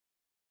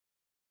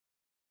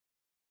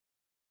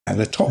and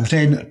the top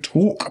 10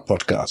 talk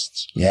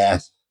podcasts.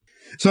 Yes.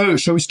 So,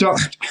 shall we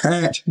start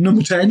at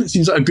number 10? It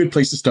seems like a good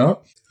place to start.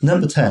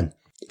 Number 10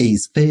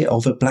 is Fear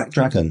of a Black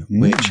Dragon,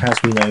 which,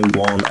 as we know,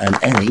 won an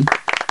Emmy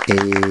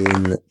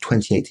in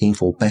 2018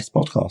 for Best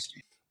Podcast.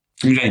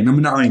 Okay,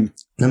 number 9.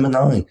 Number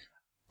 9.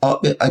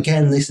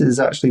 Again, this is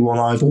actually one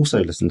I've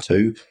also listened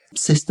to,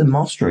 System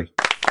Mastery.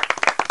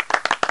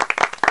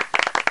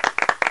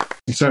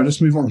 So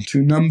let's move on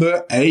to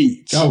number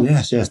 8. Oh,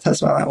 yes. Tell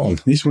us about that one.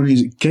 This one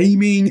is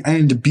Gaming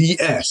and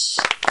BS.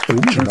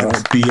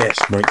 Nice.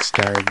 BS might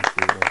stand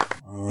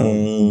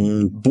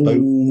for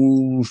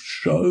Ball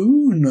show?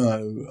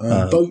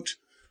 No.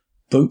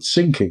 Boat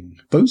sinking.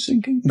 Boat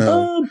sinking?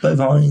 No.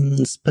 Bovine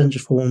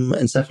spongiform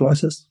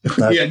encephalitis.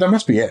 No. Yeah, that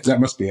must be it.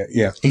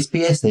 Yeah. It's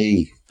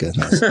BSE.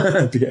 Goodness.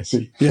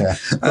 BSE. Yeah.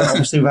 But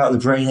obviously without the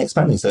brain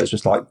expanding, so it's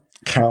just like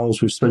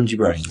cows with spongy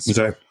brains.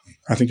 So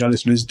I think our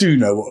listeners do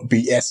know what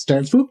BS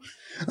stands for.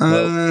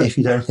 Well, if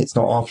you don't, it's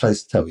not our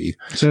place to tell you.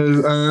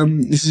 So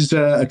this is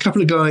a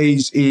couple of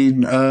guys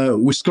in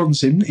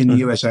Wisconsin in the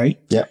USA.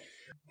 Yeah.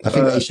 I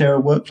think they share a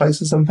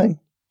workplace or something,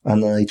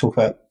 and they talk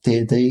about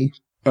D&D.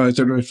 I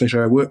don't know if they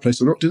share a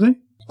workplace or not, do they?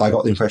 I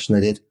got the impression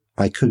they did.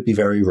 I could be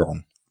very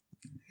wrong.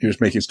 You're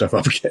just making stuff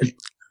up again.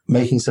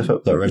 Making stuff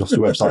up that I read off the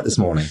website this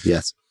morning,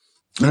 yes.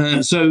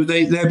 So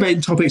their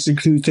main topics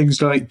include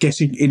things like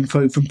getting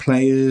info from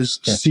players,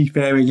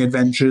 seafaring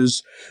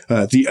adventures,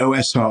 the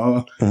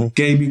OSR,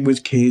 gaming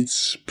with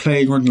kids,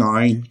 playing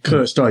online,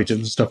 cursed items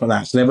and stuff like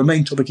that. So they have a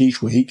main topic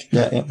each week,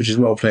 which is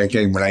role-player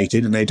game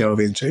related, and they delve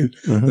into.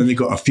 Then they've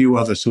got a few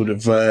other sort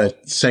of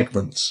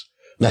segments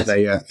that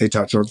they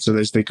touch on. So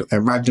they've got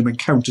their random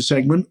encounter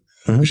segment,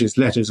 which is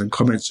letters and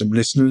comments from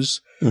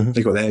listeners.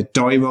 They've got their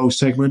die roll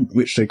segment,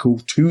 which they call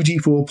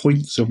 2d4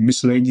 points of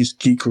miscellaneous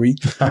geekery.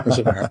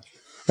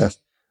 Yes.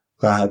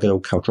 Good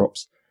old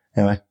caltrops.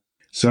 Anyway.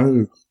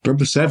 So,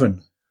 number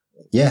 7.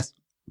 Yes.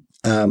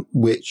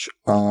 Which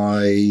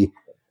I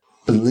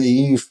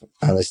believe,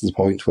 and this is the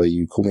point where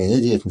you call me an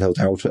idiot and tell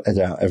Daryl to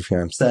edit out everything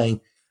I'm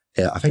saying.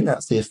 I think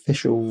that's the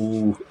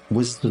official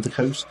Wizards of the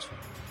Coast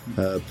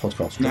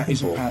podcast. That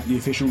is the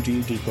official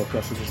D&D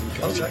podcast of Wizards of the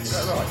Coast. Oh, is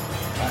that right?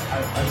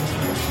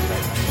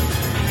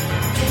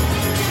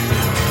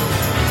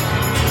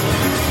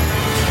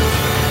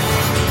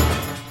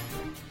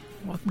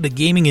 Welcome to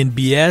Gaming and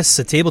BS,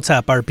 a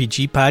tabletop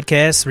RPG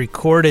podcast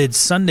recorded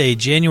Sunday,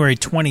 January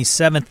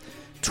 27th,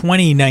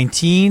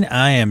 2019.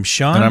 I am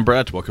Sean. And I'm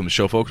Brett. Welcome to the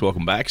show, folks.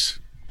 Welcome Bax.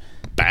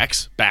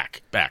 Back,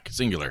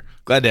 singular.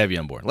 Glad to have you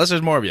on board. Unless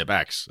there's more of you,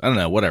 Bax. I don't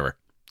know, whatever.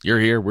 You're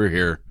here, we're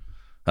here.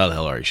 How the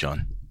hell are you,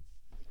 Sean?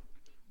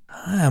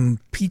 I'm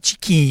Peachy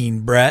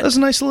Keen, Brett. That's a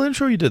nice little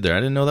intro you did there. I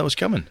didn't know that was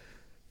coming.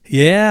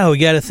 Yeah, we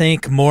got to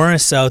thank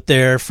Morris out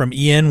there from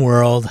EN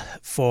World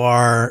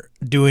for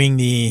doing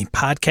the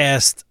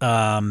podcast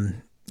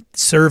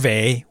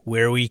survey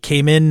where we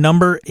came in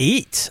number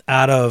 8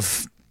 out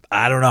of,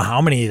 I don't know how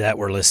many that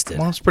were listed.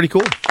 Well, that's pretty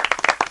cool.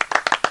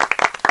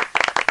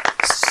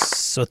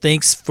 So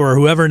thanks for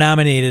whoever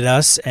nominated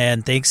us,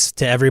 and thanks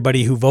to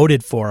everybody who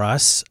voted for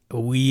us.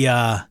 We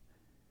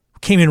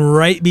came in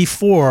right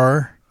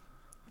before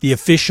the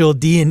official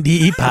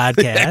D&D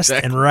podcast,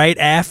 Exactly.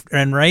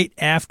 and right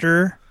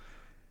after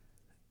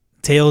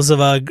Tales of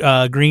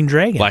a Green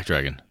Dragon. Black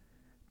Dragon.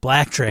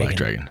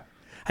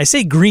 I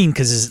say green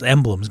because his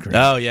emblem's green.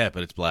 Oh, yeah,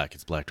 but it's black.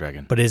 It's Black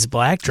Dragon. But it's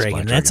Black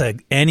Dragon. Black That's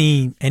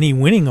any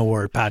winning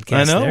award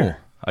podcast. I know.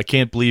 There. I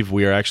can't believe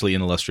we are actually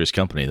an illustrious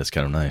company. That's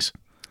kind of nice.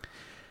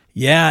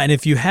 Yeah, and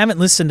if you haven't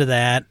listened to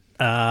that,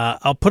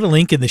 I'll put a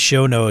link in the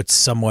show notes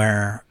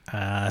somewhere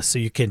so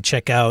you can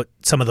check out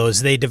some of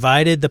those. They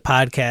divided the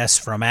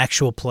podcast from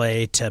actual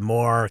play to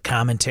more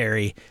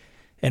commentary,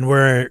 and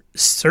we're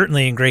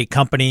certainly in great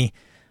company.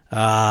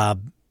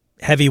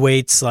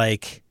 Heavyweights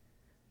like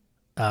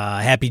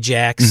Happy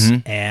Jacks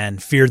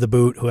and Fear the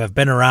Boot, who have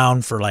been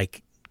around for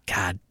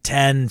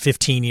 10,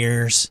 15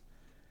 years,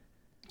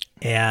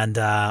 and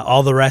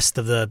all the rest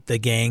of the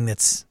gang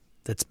that's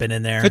been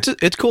in there.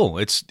 It's cool.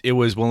 It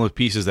was one of the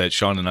pieces that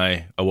Sean and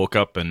I woke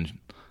up and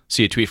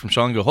see a tweet from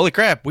Sean and go, holy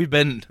crap, we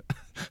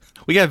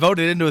got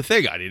voted into a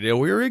thing. I didn't know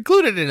we were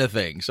included in a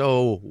thing.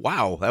 So,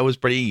 wow, that was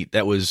pretty neat.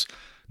 That was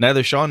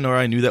neither Sean nor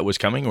I knew that was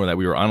coming or that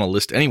we were on a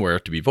list anywhere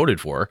to be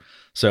voted for.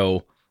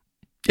 So,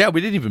 yeah,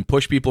 we didn't even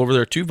push people over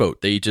there to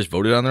vote. They just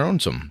voted on their own.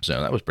 So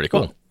that was pretty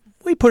cool. Well,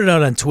 we put it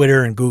out on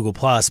Twitter and Google+,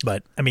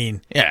 but, I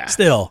mean,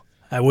 still,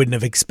 I wouldn't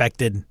have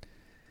expected.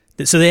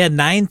 So they had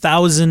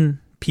 9,000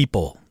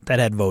 people that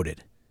had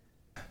voted.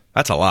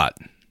 That's a lot.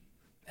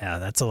 Yeah,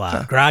 that's a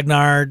lot.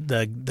 Grognard,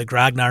 the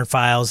Grognard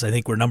files, I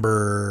think were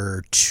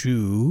number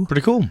 2.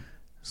 Pretty cool.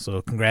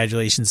 So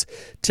congratulations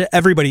to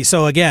everybody.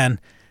 So again,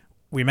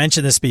 we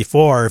mentioned this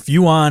before. If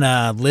you want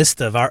a list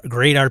of our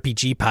great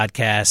RPG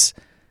podcasts,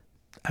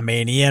 I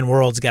mean, EN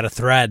World's got a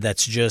thread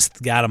that's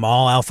just got them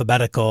all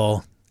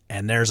alphabetical,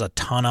 and there's a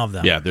ton of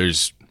them. Yeah,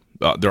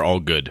 they're all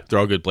good. They're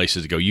all good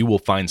places to go. You will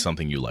find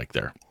something you like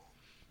there.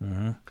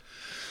 Mm-hmm.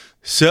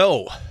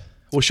 So,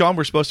 well, Sean,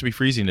 we're supposed to be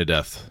freezing to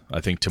death,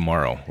 I think,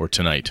 tomorrow or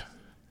tonight.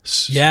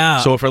 Yeah.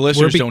 So if our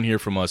listeners don't hear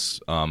from us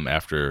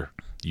after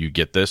you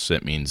get this,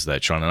 it means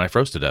that Sean and I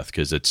froze to death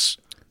because it's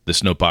the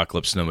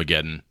snowpocalypse,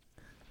 snowmageddon.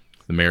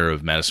 The mayor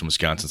of Madison,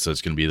 Wisconsin says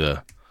it's going to be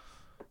the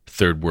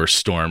third worst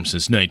storm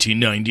since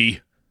 1990,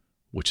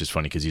 which is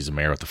funny because he's a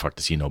mayor. What the fuck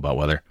does he know about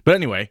weather? But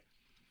anyway.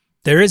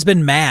 There has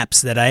been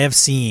maps that I have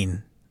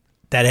seen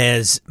that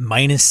has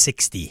minus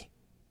 60.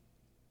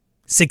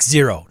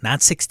 60,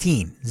 not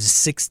 16.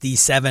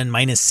 67,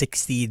 minus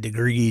 60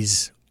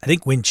 degrees. I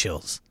think wind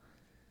chills.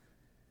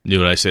 You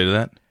know what I say to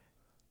that?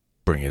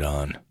 Bring it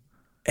on.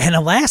 And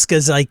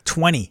Alaska's like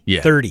 20,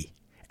 Yeah. 30.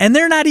 And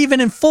they're not even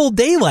in full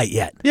daylight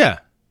yet. Yeah.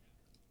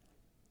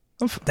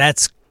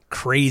 That's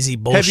crazy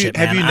bullshit,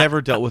 Have you man. never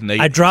dealt with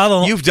negative? I draw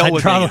the. You've dealt I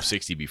with draw negative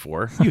 60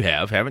 before. You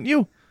have, haven't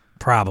you?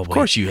 Probably. Of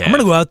course you have. I'm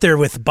going to go out there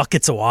with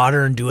buckets of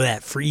water and do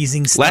that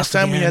freezing stuff. Last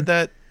time we again. had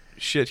that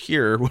shit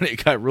here, when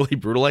it got really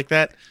brutal like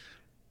that,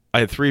 I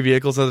had 3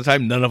 vehicles at the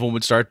time. None of them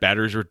would start.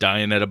 Batteries were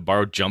dying. I had to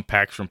borrow jump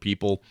packs from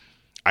people.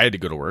 I had to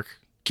go to work.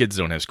 Kids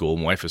don't have school.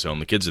 My wife is home.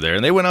 The kids are there.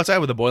 And they went outside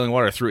with the boiling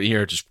water, threw it in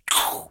here. It just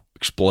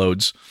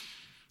explodes.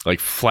 Like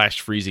flash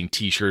freezing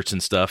T-shirts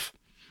and stuff.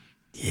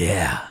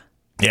 Yeah.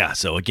 Yeah,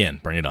 so again,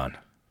 bring it on.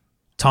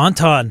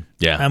 Tauntaun.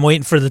 Yeah. I'm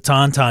waiting for the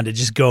Tauntaun to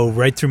just go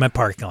right through my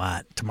parking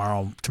lot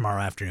tomorrow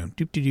afternoon.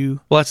 Doop-de-doo.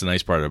 Well, that's the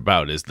nice part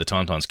about it is the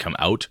Tauntauns come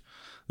out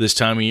this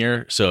time of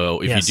year.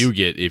 So if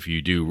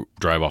you do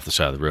drive off the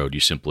side of the road,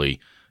 you simply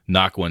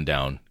knock one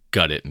down,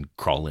 gut it, and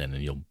crawl in,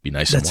 and you'll be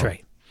nice and That's warm.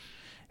 right.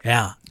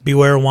 Yeah.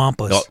 Beware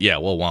Wampas. Oh, yeah,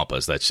 well,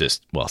 Wampas, that's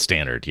just,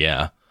 standard,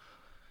 yeah.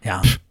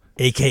 Yeah.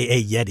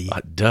 AKA Yeti.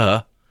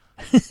 Duh.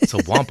 It's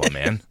a Wampa,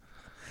 man.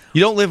 You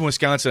don't live in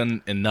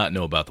Wisconsin and not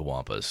know about the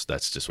Wampas.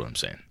 That's just what I'm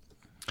saying.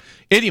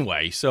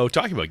 Anyway, so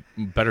talking about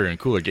better and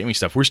cooler gaming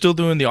stuff, we're still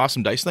doing the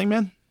awesome dice thing,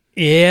 man?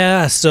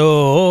 Yeah,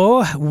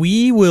 so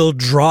we will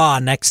draw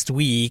next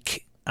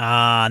week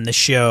on the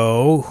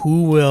show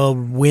who will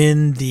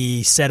win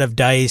the set of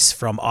dice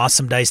from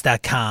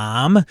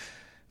awesomedice.com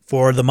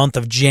for the month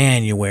of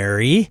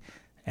January.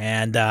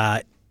 And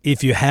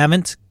if you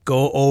haven't,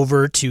 go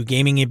over to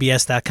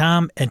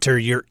gamingabs.com, enter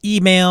your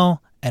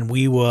email, and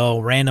we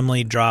will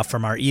randomly draw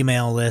from our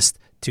email list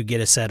to get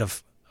a set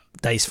of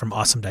dice from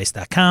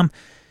awesomedice.com.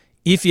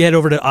 If you head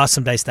over to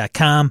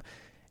awesomedice.com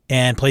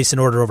and place an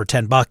order over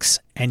 $10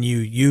 and you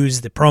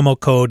use the promo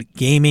code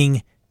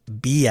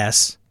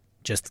GAMINGBS,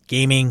 just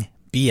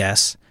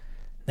GAMINGBS,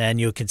 then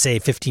you can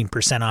save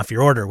 15% off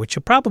your order, which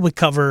will probably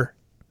cover,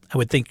 I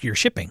would think, your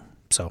shipping.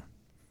 So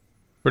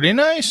Pretty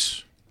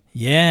nice.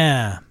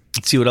 Yeah.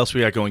 Let's see what else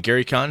we got going.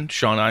 GaryCon,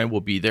 Sean and I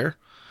will be there.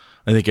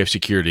 I think I've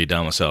secured a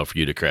domicile for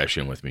you to crash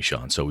in with me,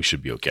 Sean, so we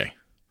should be okay.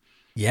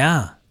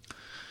 Yeah.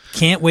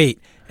 Can't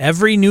wait.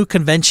 Every new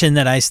convention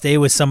that I stay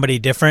with somebody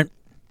different,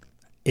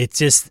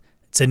 it's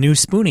a new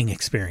spooning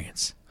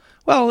experience.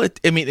 Well, it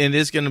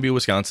is going to be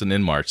Wisconsin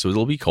in March, so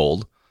it'll be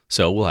cold.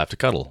 So we'll have to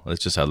cuddle.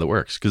 That's just how that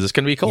works because it's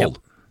going to be cold.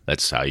 Yep.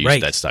 That's how you.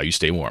 Right. That's how you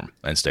stay warm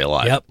and stay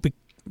alive. Yep.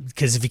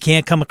 Because if you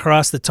can't come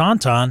across the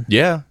Tauntaun,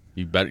 Yeah,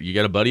 you got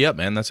to buddy up,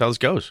 man. That's how this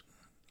goes.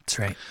 that's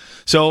right.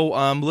 So,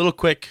 a little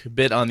quick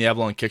bit on the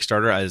Avalon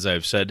Kickstarter. As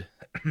I've said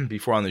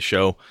before on the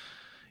show,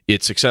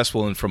 it's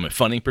successful, and from a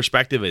funding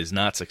perspective, it is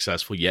not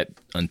successful yet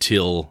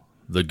until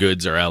the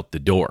goods are out the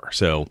door.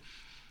 So,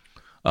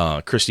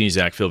 Christine,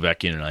 Zach, Phil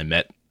Vecchian, and I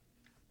met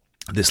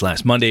this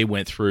last Monday,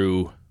 went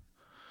through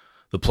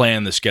the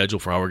plan, the schedule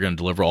for how we're going to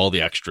deliver all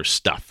the extra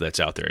stuff that's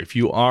out there. If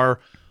you are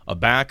a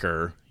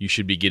backer, you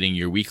should be getting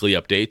your weekly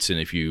updates, and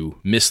if you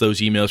miss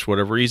those emails for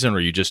whatever reason, or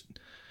you just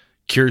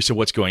curious of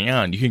what's going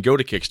on, you can go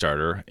to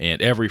Kickstarter,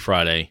 and every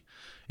Friday,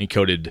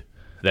 Encoded,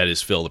 that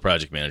is Phil, the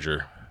project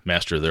manager,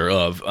 master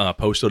thereof,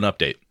 post an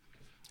update.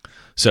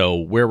 So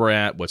where we're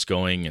at, what's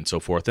going, and so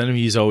forth. And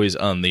he's always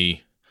on the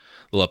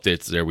little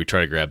updates there. We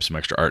try to grab some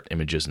extra art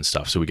images and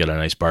stuff. So we got a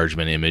nice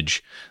Bargeman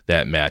image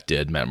that Matt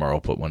did. Matt Morrow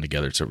put one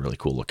together. It's a really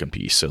cool looking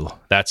piece. So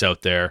that's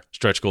out there.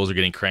 Stretch goals are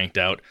getting cranked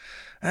out.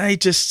 I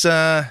just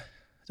don't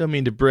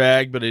mean to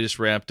brag, but I just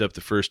wrapped up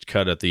the first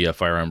cut at the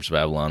Firearms of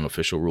Avalon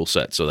official rule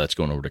set. So that's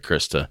going over to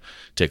Chris to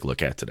take a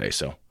look at today.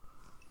 So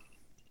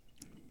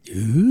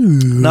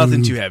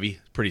nothing too heavy.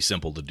 Pretty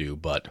simple to do,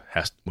 but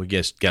we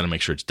just got to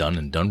make sure it's done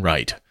and done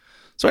right.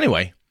 So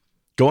anyway,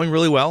 going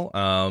really well.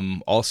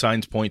 All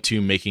signs point to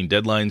making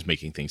deadlines,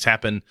 making things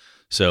happen.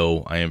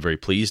 So I am very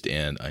pleased,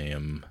 and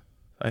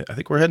I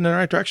think we're heading in the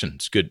right direction.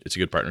 It's good. It's a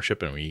good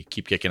partnership, and we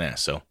keep kicking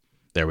ass. So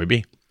there we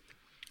be.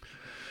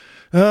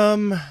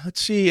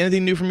 Let's see.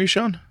 Anything new from you,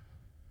 Sean?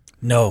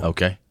 No,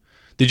 Okay.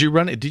 Did you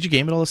run it? Did you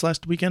game it all this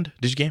last weekend?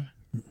 Did you game?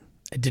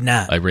 I did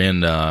not. I ran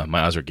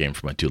my Ozark game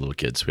for my 2 little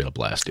kids. We had a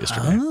blast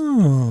yesterday.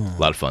 Oh. A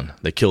lot of fun.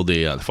 They killed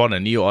they fought a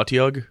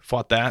Neo-Otyugh,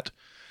 fought that.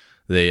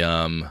 They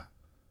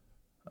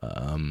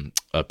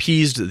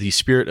appeased the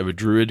spirit of a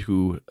druid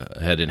who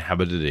had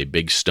inhabited a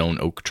big stone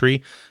oak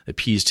tree,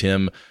 appeased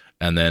him,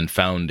 and then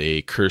found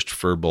a cursed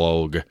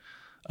Furbolg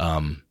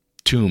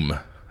tomb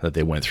that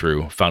they went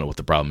through, found out what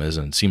the problem is,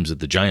 and it seems that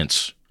the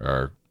giants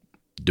are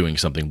doing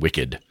something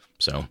wicked.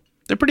 So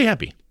they're pretty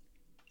happy.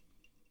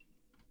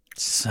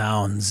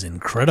 Sounds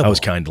incredible. I was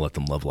kind to let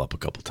them level up a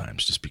couple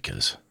times just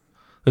because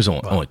there's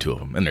only 2 of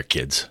them, and they're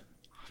kids.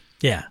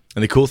 Yeah.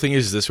 And the cool thing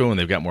is this one, when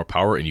they've got more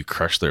power and you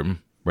crush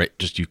them, right?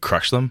 Just you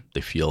crush them,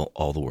 they feel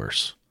all the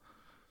worse.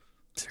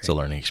 It's a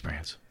learning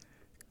experience.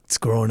 It's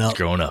growing up. It's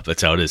growing up.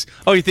 That's how it is.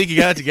 Oh, you think you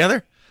got it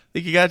together?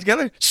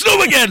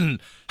 Snowmageddon!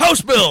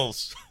 House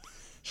bills!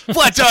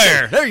 Flat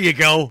tire! There you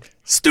go.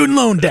 Student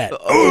loan debt.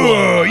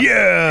 Oh,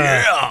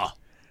 yeah!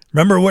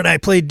 Remember when I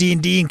played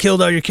D&D and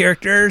killed all your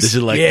characters?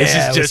 This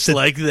is just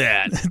like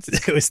that.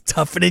 It was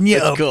toughening you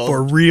up called,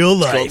 for real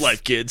life. It's called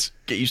life, kids.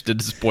 Get used to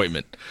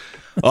disappointment.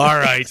 All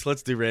right,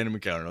 let's do random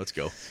encounter. Let's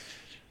go.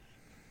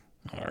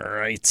 All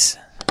right.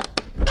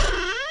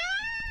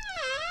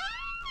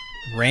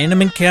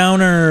 Random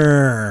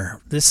encounter.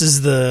 This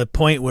is the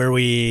point where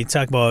we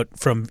talk about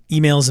from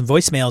emails and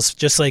voicemails,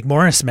 just like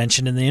Morris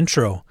mentioned in the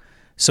intro.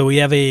 So we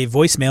have a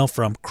voicemail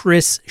from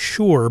Chris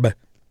Schorb.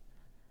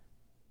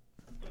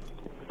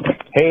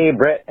 Hey,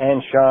 Brett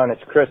and Sean,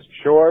 it's Chris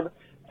Schorb.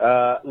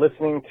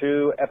 Listening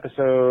to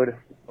episode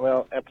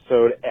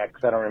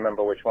X. I don't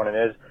remember which one it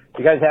is.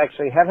 You guys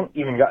actually haven't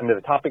even gotten to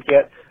the topic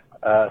yet,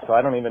 so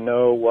I don't even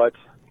know what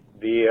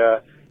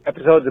the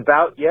episode's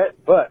about yet,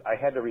 but I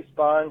had to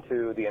respond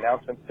to the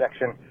announcement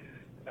section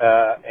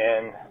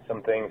and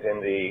some things in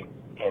the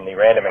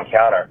random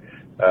encounter.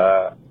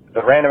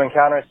 The random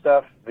encounter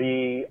stuff,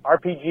 the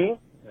RPG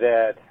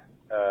that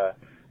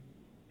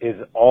is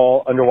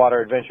all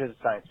underwater adventures,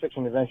 science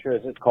fiction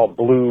adventures. It's called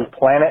Blue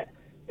Planet.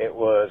 It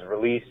was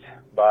released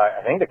by,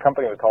 I think the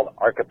company was called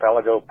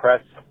Archipelago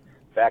Press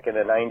back in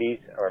the 90s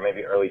or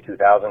maybe early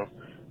 2000s.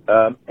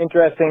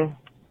 Interesting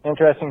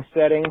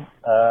setting,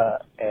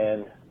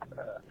 and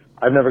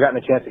I've never gotten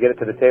a chance to get it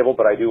to the table,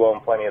 but I do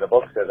own plenty of the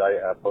books because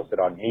I posted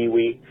on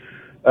MeWe.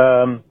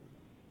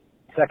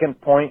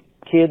 Second point,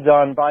 kids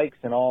on bikes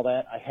and all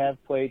that. I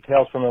have played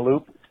Tales from the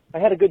Loop. I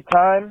had a good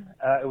time.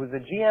 It was the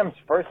GM's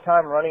first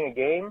time running a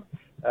game.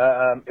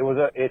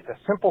 It's a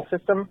simple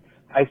system.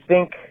 I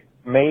think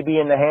maybe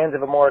in the hands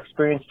of a more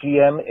experienced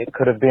GM, it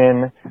could have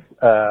been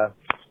a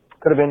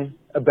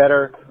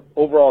better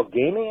overall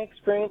gaming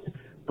experience.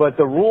 But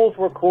the rules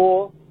were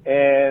cool,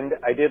 and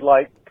I did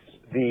like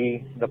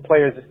the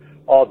players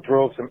all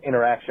drove some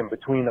interaction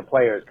between the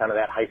players, kind of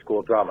that high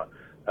school drama.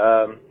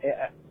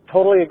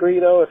 Totally agree,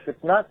 though, if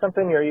it's not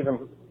something you're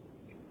even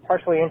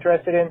partially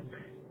interested in,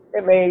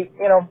 it may,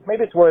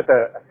 maybe it's worth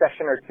a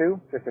session or two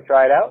just to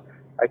try it out.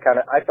 I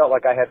felt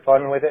like I had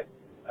fun with it,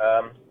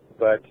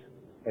 but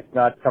it's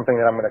not something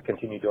that I'm going to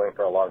continue doing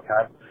for a long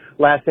time.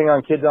 Last thing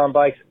on kids on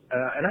bikes,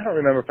 and I don't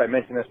remember if I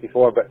mentioned this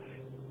before, but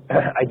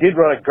I did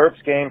run a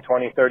GURPS game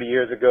 20, 30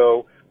 years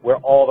ago where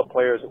all the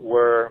players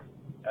were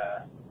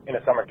in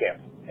a summer camp,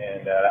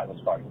 and that was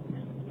fun.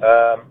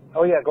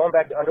 Going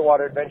back to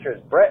underwater adventures,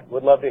 Brett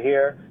would love to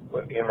hear,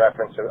 in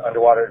reference to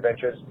underwater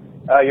adventures,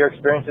 your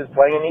experiences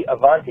playing in the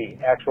Avanti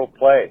actual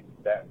play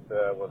that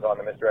was on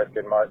the Mr.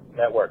 Eskin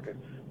Network.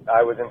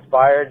 I was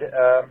inspired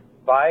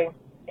by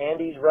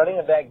Andy's running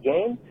of that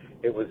game.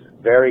 It was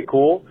very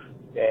cool,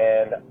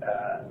 and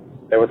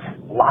there was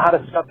a lot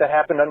of stuff that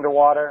happened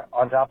underwater,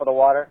 on top of the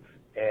water,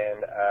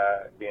 and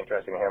it'd be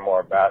interesting to hear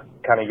more about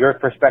kind of your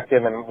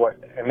perspective and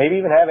maybe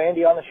even have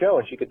Andy on the show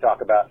and she could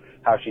talk about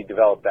how she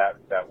developed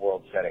that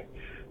world setting.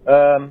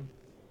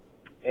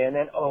 And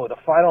then, the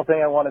final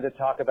thing I wanted to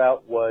talk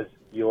about was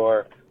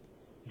your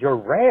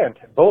rant,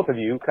 both of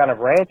you kind of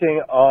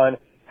ranting on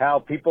how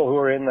people who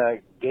are in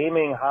the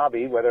gaming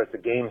hobby, whether it's a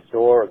game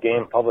store or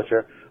game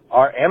publisher,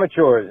 are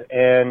amateurs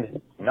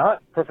and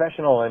not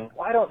professional, and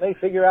why don't they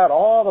figure out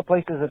all the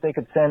places that they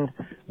could send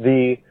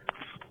a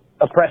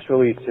press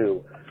release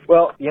to?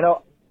 Well,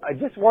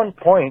 just one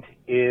point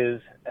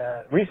is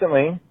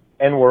recently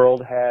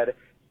N-World had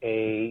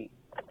a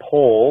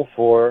poll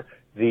for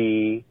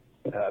the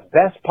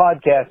best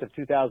podcast of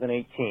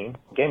 2018.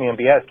 Gaming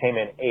MBS came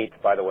in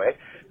 8th, by the way.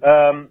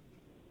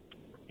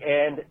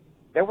 And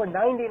there were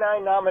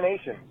 99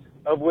 nominations,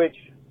 of which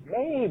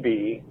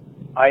maybe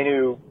I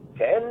knew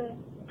 10,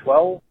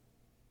 12.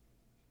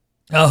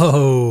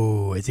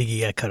 Oh, I think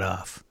he got cut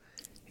off.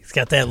 He's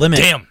got that limit.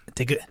 Damn. I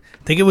think it's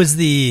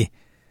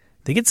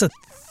a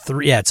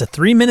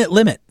 3-minute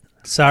limit.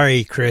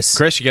 Sorry, Chris.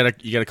 Chris, you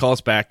gotta call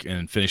us back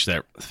and finish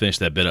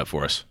that bit up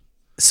for us.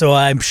 So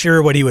I'm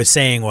sure what he was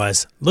saying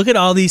was, look at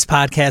all these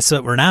podcasts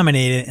that were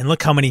nominated and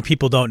look how many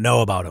people don't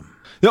know about them.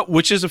 No,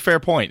 which is a fair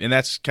point, and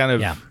that's kind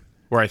of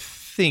where I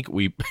think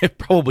we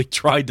probably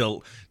tried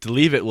to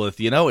leave it with.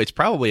 It's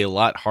probably a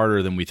lot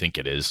harder than we think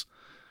it is.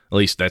 At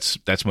least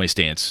that's my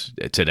stance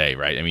today,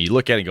 right? I mean, you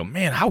look at it and go,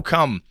 man, how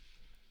come?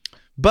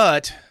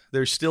 But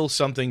there's still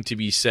something to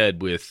be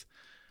said with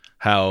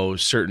how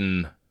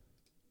certain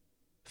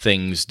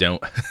things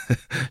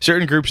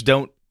certain groups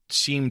don't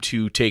seem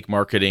to take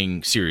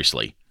marketing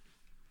seriously,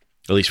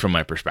 at least from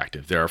my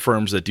perspective. There are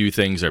firms that do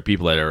things, there are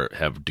people that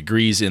have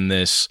degrees in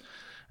this,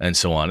 and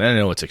so on. And I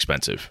know it's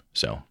expensive.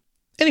 So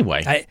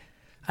anyway.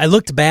 I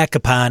looked back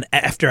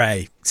after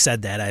I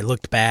said that, I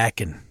looked back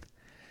and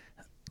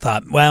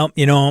thought, well,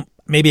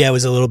 maybe I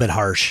was a little bit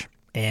harsh.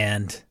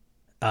 And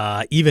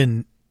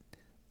even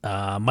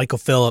Michael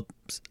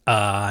Phillips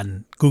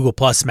on Google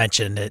Plus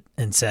mentioned it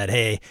and said,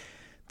 hey,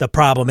 the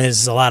problem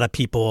is a lot of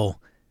people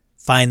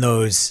find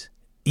those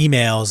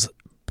emails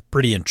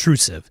pretty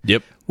intrusive.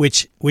 Yep.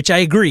 Which I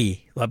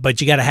agree, but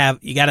you got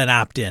to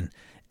opt in.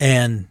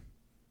 And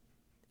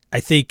I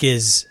think you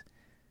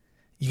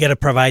got to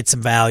provide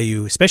some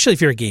value, especially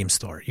if you're a game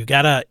store.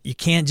 It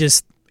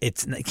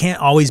can't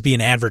always be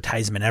an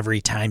advertisement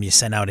every time you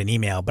send out an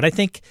email. But I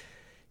think,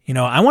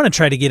 I want to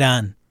try to get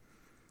on,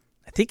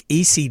 I think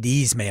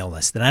ACD's mail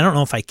list, and I don't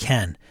know if I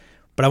can,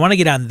 but I want to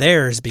get on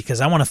theirs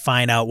because I want to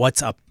find out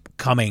what's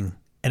upcoming.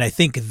 And I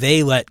think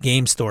they let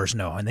game stores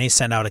know, and they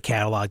send out a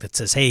catalog that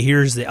says, hey,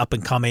 here's the up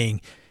and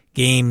coming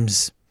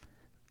games.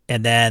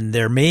 And then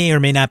there may or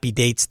may not be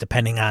dates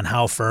depending on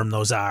how firm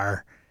those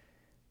are.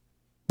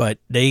 But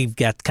they've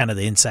got kind of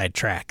the inside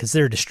track because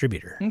they're a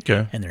distributor.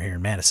 Okay. And they're here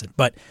in Madison.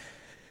 But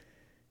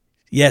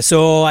yeah,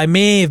 so I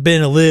may have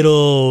been a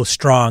little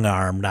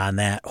strong-armed on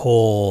that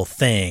whole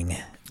thing.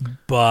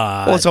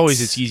 But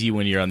it's easy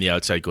when you're on the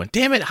outside going,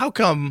 damn it, how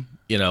come,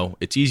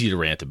 it's easy to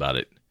rant about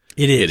it.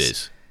 It is. It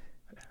is.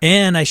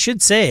 And I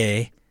should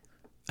say,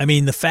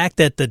 the fact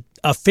that the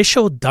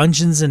official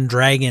Dungeons &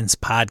 Dragons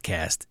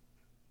podcast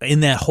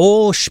in that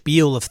whole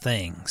spiel of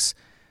things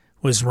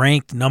was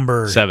ranked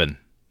number 7.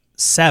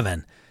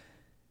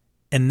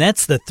 And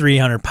that's the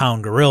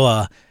 300-pound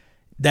gorilla.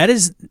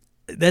 That's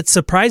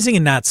surprising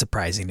and not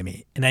surprising to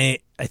me. And I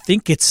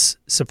think it's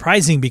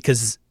surprising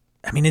because,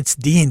 it's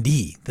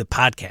D&D, the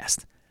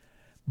podcast.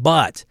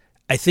 But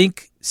I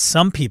think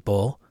some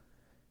people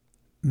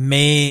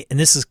may, and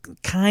this is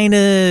kind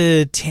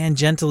of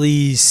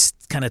tangentially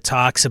kind of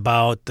talks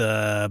about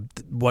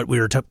what we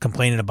were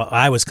complaining about.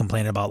 I was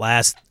complaining about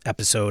last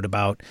episode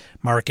about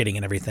marketing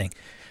and everything.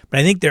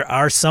 But I think there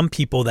are some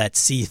people that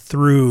see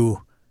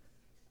through.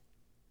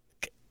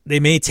 They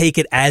may take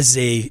it as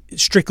a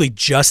strictly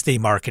just a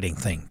marketing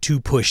thing to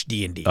push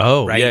D&D.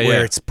 Oh, right? yeah,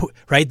 Where it's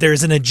right.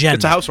 There's an agenda.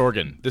 It's a house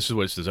organ. This is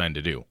what it's designed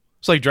to do.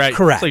 It's like Correct.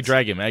 It's like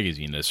Dragon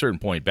Magazine. At a certain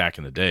point back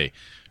in the day,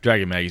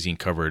 Dragon Magazine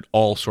covered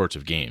all sorts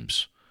of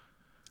games.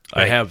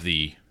 Right. I have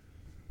the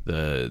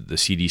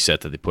CD set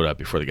that they put out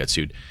before they got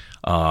sued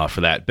for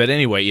that. But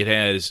anyway, it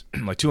has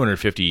like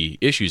 250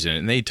 issues in it,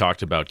 and they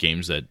talked about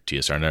games that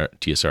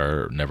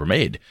TSR never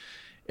made.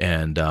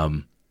 And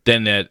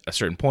then at a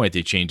certain point,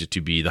 they changed it to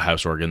be the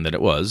house organ that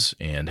it was.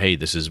 And hey,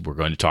 we're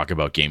going to talk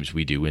about games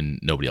we do in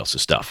nobody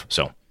else's stuff.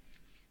 So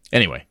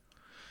anyway.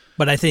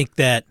 But I think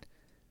that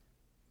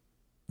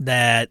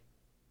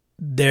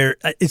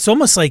it's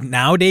almost like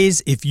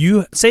nowadays, if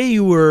you say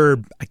you were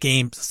a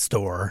game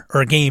store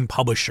or a game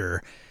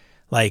publisher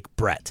like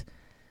Brett,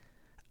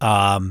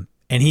 and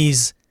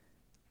he's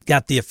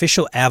got the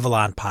official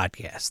Avalon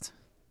podcast.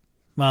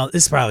 Well,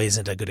 this probably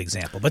isn't a good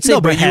example, but say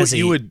Brett has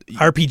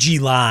RPG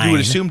line. You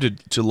would assume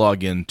to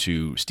log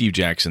into Steve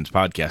Jackson's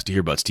podcast to hear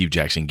about Steve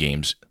Jackson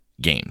games.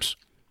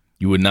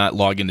 You would not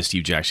log into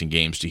Steve Jackson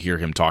Games to hear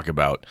him talk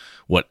about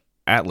what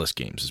Atlas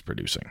Games is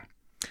producing.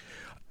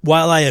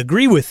 While I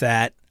agree with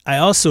that, I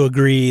also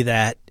agree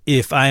that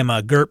if I'm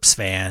a GURPS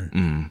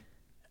fan,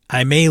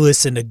 I may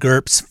listen to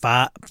GURPS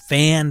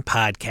fan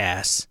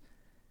podcasts,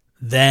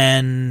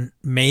 then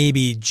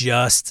maybe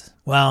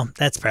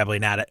that's probably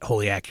not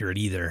wholly accurate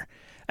either.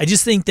 I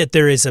just think that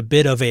there is a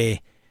bit of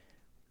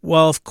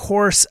of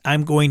course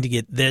I'm going to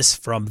get this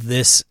from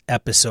this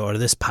episode or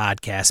this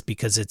podcast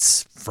because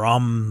it's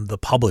from the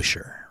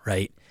publisher,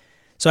 right?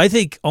 So I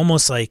think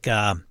almost like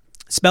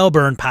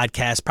Spellburn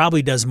podcast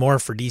probably does more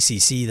for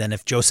DCC than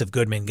if Joseph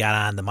Goodman got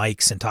on the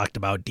mics and talked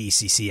about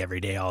DCC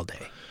every day, all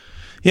day.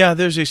 Yeah,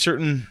 there's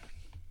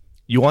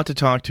you want to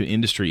talk to an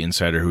industry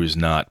insider who is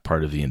not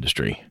part of the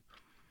industry.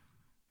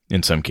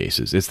 In some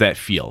cases, it's that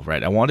feel,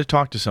 right? I want to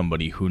talk to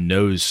somebody who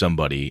knows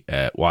somebody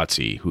at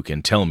WotC who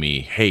can tell me,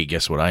 hey,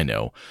 guess what I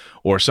know?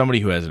 Or somebody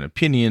who has an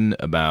opinion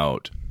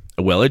about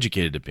a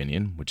well-educated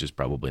opinion, which is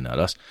probably not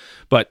us,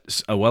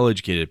 but a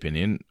well-educated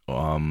opinion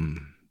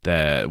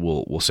that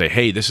will say,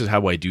 hey, this is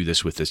how I do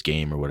this with this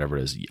game or whatever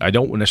it is. I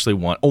don't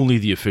necessarily want only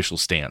the official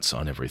stance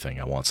on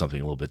everything. I want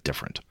something a little bit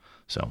different.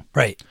 So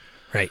Right.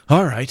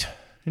 All right.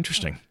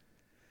 Interesting.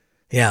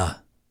 Yeah.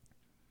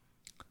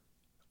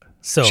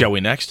 So shall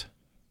we next?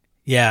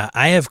 Yeah,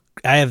 I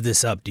have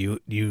this up. Do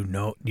you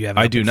know? Do you have it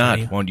I up do in front not. of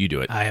you? Why don't you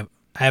do it? I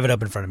have it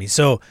up in front of me.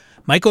 So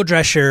Michael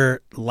Drescher,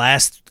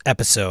 last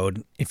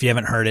episode, if you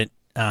haven't heard it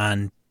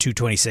on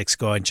 226,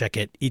 go and check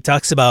it. He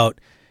talks about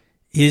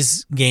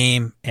his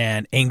game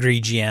and Angry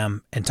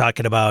GM and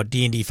talking about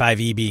D&D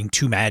 5e being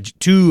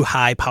too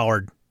high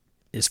powered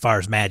as far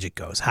as magic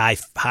goes,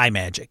 high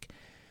magic.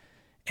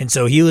 And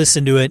so he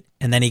listened to it,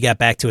 and then he got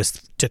back to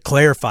us to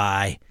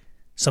clarify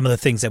some of the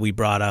things that we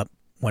brought up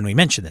when we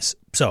mentioned this.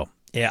 So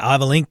yeah, I'll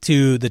have a link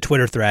to the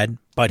Twitter thread,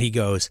 but he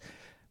goes,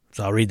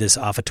 so I'll read this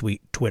off of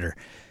Twitter.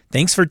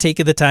 Thanks for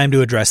taking the time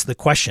to address the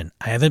question.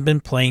 I haven't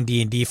been playing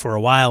D&D for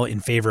a while in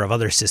favor of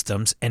other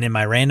systems, and in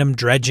my random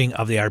dredging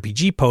of the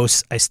RPG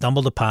posts, I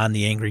stumbled upon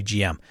the Angry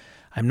GM.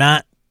 I'm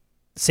not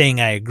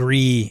saying I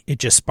agree, it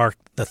just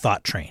sparked the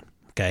thought train,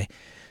 okay?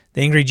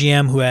 The Angry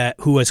GM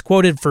who was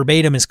quoted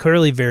verbatim is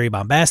clearly very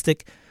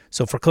bombastic,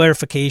 So for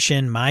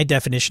clarification, my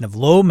definition of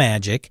low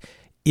magic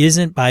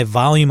isn't by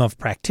volume of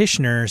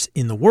practitioners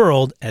in the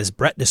world, as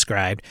Brett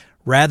described,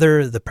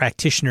 rather the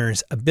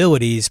practitioner's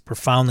abilities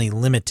profoundly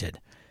limited.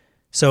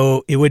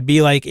 So it would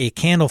be like a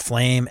candle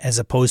flame as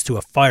opposed to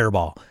a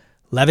fireball,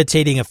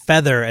 levitating a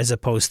feather as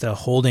opposed to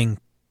holding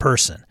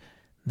person.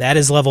 That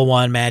is level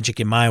 1 magic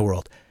in my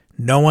world.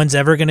 No one's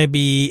ever going to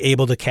be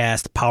able to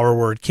cast Power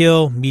Word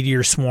Kill,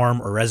 Meteor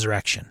Swarm, or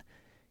Resurrection.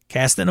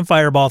 Casting a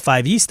Fireball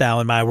 5e style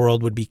in my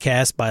world would be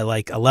cast by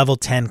like a level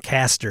 10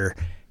 caster,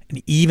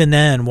 and even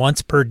then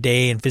once per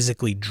day and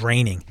physically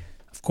draining.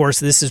 Of course,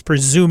 this is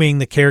presuming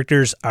the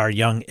characters are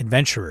young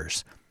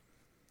adventurers.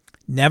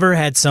 Never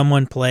had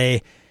someone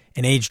play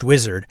an aged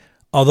wizard,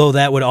 although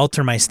that would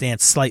alter my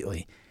stance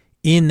slightly,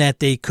 in that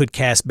they could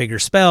cast bigger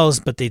spells,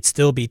 but they'd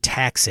still be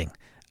taxing.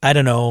 I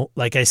don't know.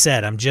 Like I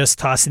said, I'm just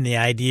tossing the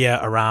idea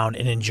around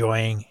and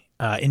enjoy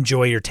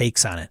your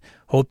takes on it.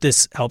 Hope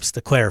this helps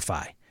to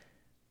clarify.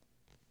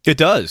 It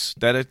does.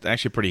 That is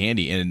actually pretty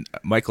handy. And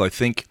Michael, I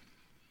think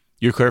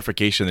your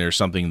clarification there is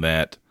something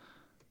that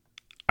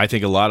I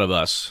think a lot of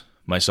us,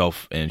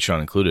 myself and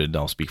Sean included,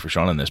 I'll speak for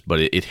Sean on this, but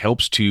it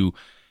helps to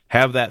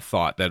have that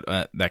thought,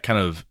 that kind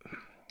of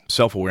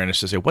self-awareness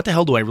to say, what the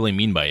hell do I really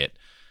mean by it?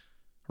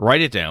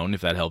 Write it down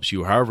if that helps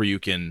you. However, you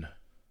can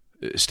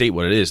state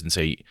what it is and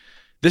say,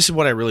 this is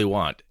what I really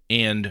want.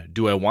 And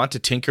do I want to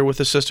tinker with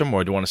the system,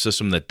 or do I want a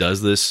system that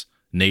does this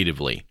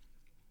natively?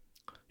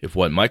 If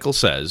what Michael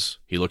says,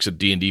 he looks at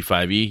D&D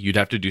 5e, you'd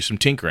have to do some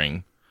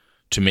tinkering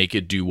to make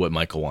it do what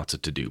Michael wants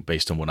it to do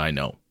based on what I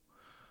know.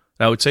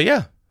 And I would say,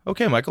 yeah,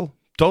 okay, Michael,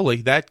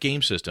 totally. That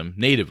game system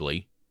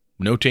natively,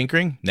 no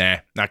tinkering, nah,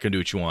 not going to do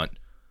what you want.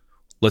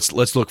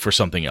 Let's look for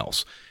something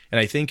else. And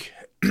I think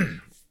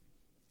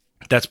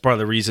that's part of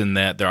the reason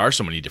that there are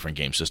so many different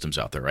game systems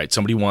out there, right?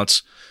 Somebody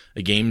wants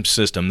a game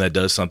system that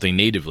does something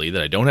natively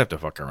that I don't have to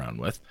fuck around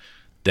with,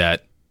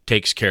 that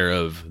takes care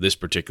of this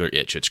particular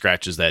itch. It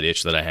scratches that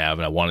itch that I have,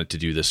 and I want it to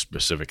do this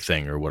specific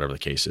thing or whatever the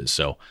case is.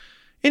 So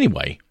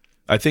anyway,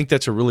 I think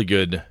there's a really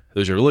good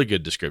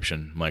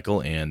description,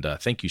 Michael, and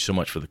thank you so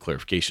much for the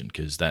clarification,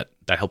 because that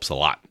helps a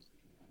lot.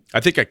 I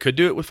think I could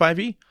do it with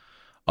 5e.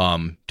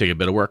 Take a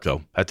bit of work,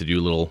 though. I have to do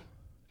a little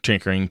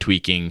tinkering,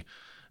 tweaking,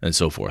 and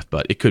so forth,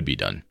 but it could be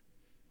done.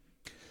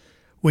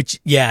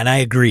 Which, yeah, and I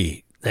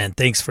agree. And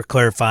thanks for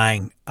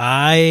clarifying.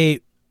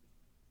 I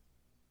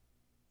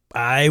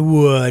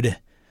would,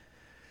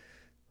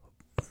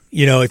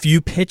 if you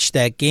pitch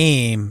that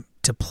game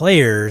to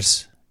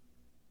players,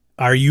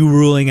 are you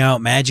ruling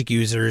out magic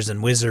users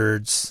and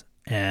wizards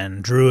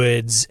and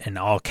druids and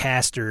all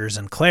casters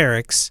and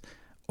clerics,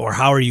 or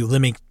how are you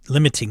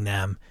limiting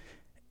them?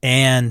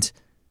 And,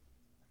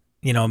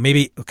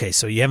 maybe, okay,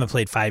 so you haven't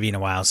played 5e in a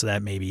while, so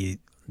that maybe,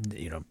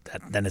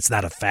 then it's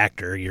not a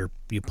factor. You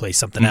play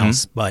something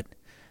else. But,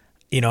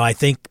 I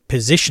think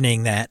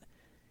positioning that,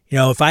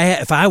 if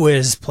I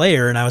was a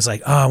player and I was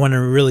like, oh, I want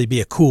to really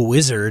be a cool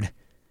wizard,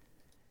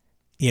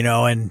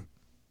 and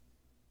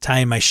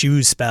tying my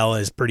shoes spell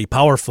is pretty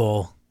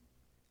powerful,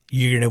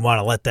 you're going to want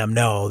to let them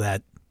know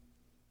that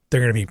they're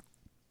going to be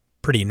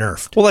pretty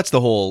nerfed. Well, that's the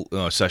whole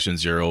session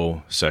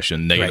 0,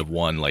 session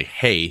 -1. Like,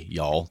 hey,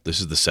 y'all, this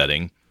is the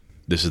setting,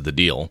 this is the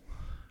deal,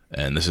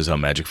 and this is how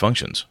magic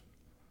functions.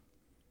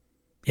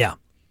 Yeah.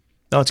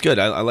 No, it's good.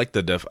 I like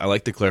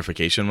the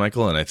clarification,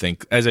 Michael, and I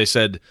think, as I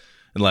said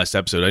in the last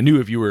episode, I knew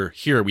if you were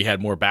here, we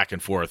had more back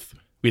and forth.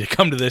 We'd have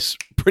come to this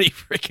pretty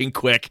freaking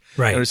quick.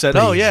 Right. And we said,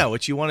 pretty oh, easy. yeah,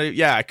 what you want to,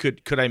 yeah,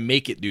 could I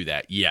make it do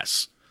that?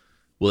 Yes.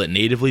 Will it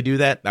natively do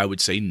that? I would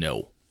say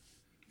no.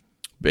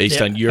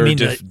 Based on your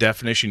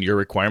definition, your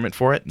requirement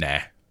for it, nah.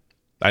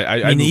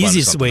 I the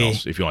easiest way,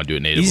 else if you want to do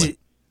it natively.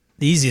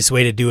 The easiest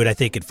way to do it, I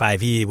think, in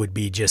 5e would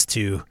be just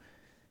to,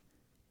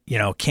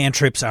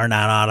 cantrips are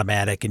not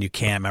automatic and you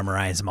can't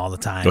memorize them all the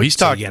time. Well, he's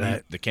talking,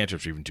 the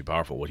cantrips are even too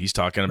powerful. What he's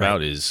talking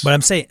about is... But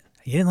I'm saying,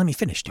 you didn't let me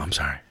finish, dude. I'm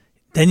sorry.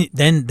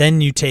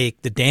 Then you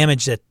take the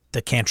damage that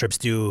the cantrips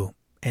do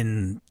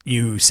and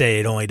you say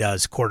it only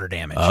does quarter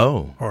damage.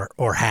 Oh.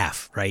 Or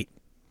half, right?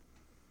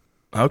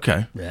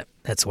 Okay.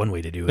 That's one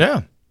way to do it.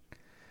 Yeah.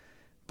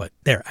 But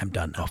there, I'm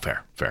done now. Oh,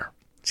 fair.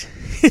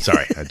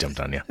 Sorry, I jumped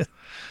on you.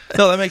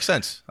 No, that makes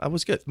sense. I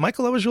was good.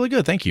 Michael, that was really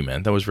good. Thank you,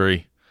 man. That was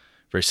very,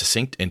 very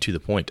succinct and to the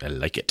point. I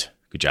like it.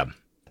 Good job.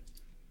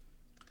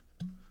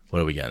 What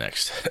do we got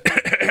next?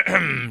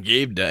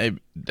 Gabe Dying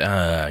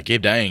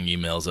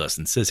emails us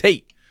and says,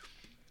 hey.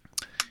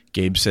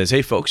 Gabe says,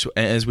 hey, folks,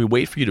 as we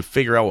wait for you to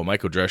figure out what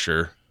Michael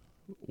Drescher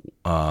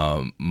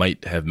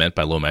might have meant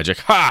by low magic.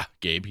 Ha!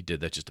 Gabe, he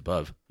did that just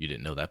above. You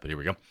didn't know that, but here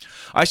we go.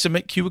 I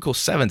submit Cubicle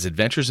 7's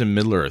Adventures in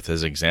Middle-earth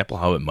as an example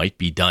how it might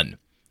be done.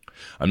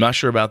 I'm not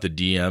sure about the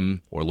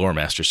DM or lore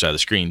master side of the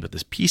screen, but the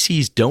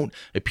PCs don't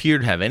appear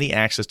to have any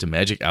access to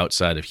magic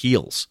outside of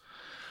heals.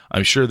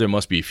 I'm sure there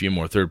must be a few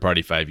more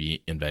third-party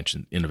 5e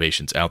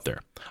innovations out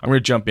there. I'm going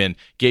to jump in.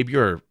 Gabe,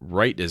 you're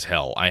right as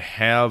hell. I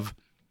have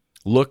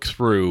looked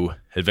through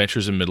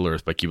Adventures in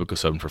Middle-earth by Cubicle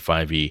 7 for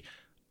 5e,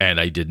 and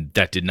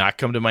that did not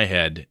come to my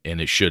head, and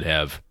it should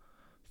have.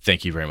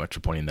 Thank you very much for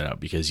pointing that out,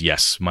 because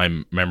yes,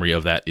 my memory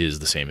of that is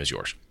the same as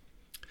yours.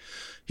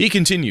 He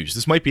continues,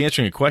 this might be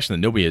answering a question that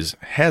nobody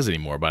has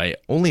anymore, but I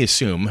only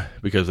assume,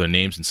 because of their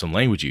names and some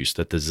language use,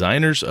 that the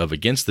designers of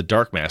Against the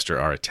Dark Master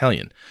are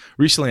Italian.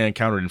 Recently, I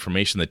encountered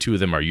information that 2 of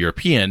them are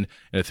European,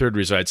 and a third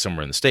resides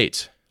somewhere in the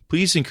States.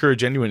 Please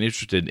encourage anyone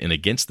interested in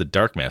Against the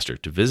Dark Master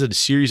to visit a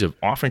series of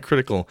often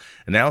critical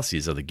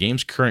analyses of the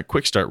game's current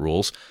quick start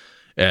rules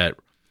at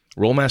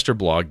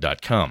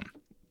rollmasterblog.com.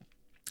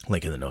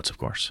 Link in the notes, of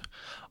course.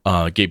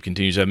 Gabe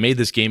continues, I've made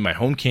this game my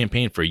home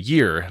campaign for a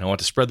year, and I want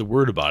to spread the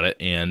word about it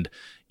and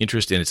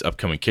interest in its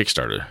upcoming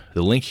Kickstarter.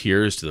 The link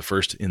here is to the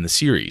first in the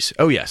series.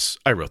 Oh, yes,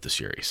 I wrote the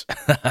series.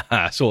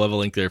 So we'll have a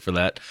link there for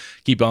that.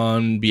 Keep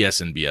on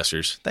BSing,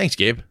 BSers. Thanks,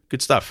 Gabe.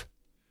 Good stuff.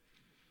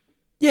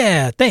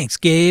 Yeah, thanks,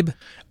 Gabe.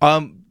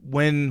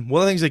 When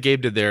one of the things that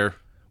Gabe did there,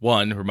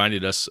 one,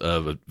 reminded us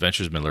of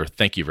Adventures Miller.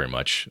 Thank you very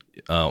much.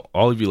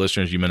 All of you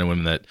listeners, you men and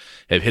women that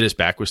have hit us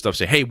back with stuff,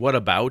 say, hey, what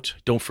about?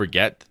 Don't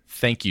forget.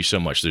 Thank you so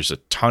much. There's a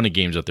ton of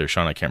games out there,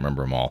 Sean. I can't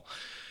remember them all.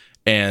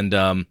 And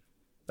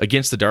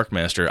Against the Dark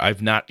Master,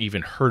 I've not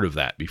even heard of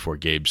that before,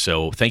 Gabe.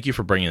 So thank you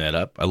for bringing that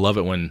up. I love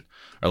it when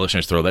our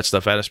listeners throw that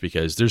stuff at us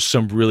because there's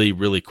some really,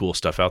 really cool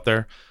stuff out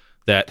there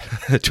that,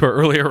 to our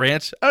earlier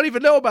rants, I don't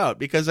even know about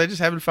because I just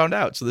haven't found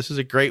out. So this is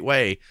a great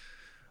way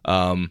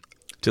to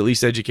at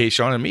least educate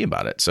Sean and me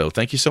about it. So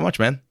thank you so much,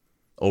 man.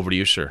 Over to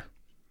you, sir.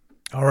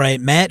 All right,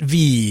 Matt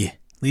V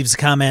leaves a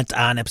comment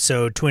on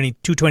episode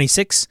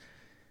 226.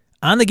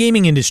 On the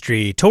gaming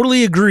industry,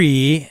 totally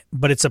agree,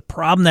 but it's a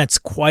problem that's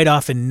quite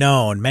often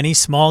known. Many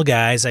small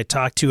guys I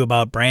talk to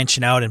about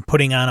branching out and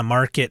putting on a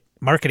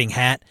marketing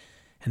hat,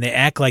 and they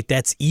act like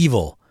that's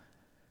evil.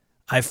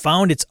 I've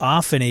found it's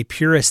often a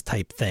purist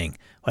type thing,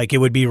 like it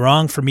would be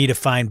wrong for me to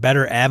find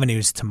better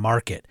avenues to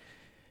market.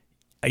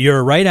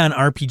 You're right on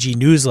RPG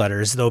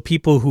newsletters, though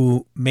people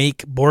who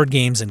make board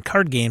games and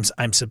card games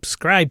I'm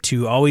subscribed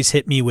to always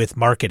hit me with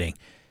marketing.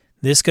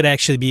 This could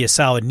actually be a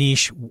solid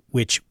niche,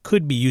 which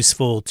could be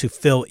useful to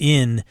fill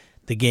in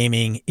the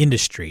gaming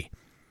industry.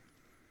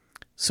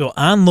 So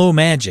on Low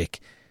Magic,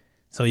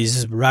 so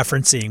he's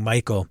referencing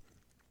Michael,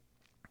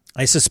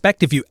 I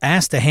suspect if you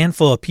asked a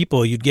handful of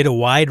people, you'd get a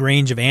wide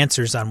range of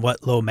answers on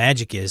what Low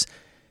Magic is.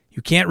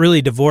 You can't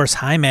really divorce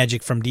High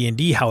Magic from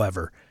D&D,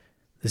 however.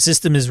 The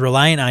system is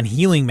reliant on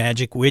healing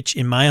magic, which,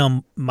 in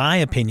my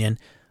opinion,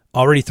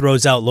 already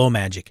throws out Low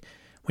Magic.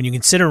 When you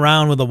can sit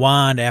around with a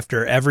wand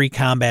after every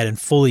combat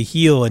and fully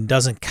heal and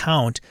doesn't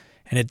count,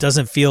 and it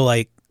doesn't feel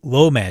like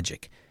Low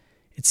Magic.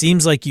 It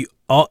seems like you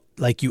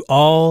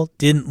all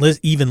didn't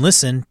even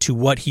listen to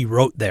what he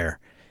wrote there.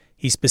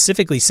 He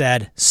specifically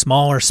said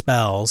smaller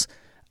spells,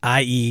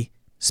 i.e.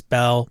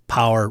 spell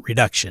power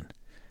reduction.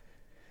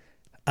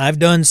 I've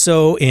done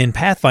so in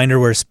Pathfinder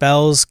where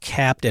spells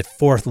capped at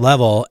 4th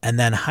level and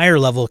then higher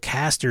level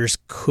casters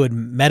could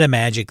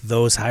metamagic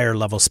those higher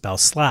level spell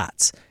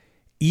slots.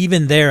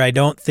 Even there, I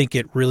don't think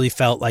it really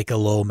felt like a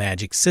low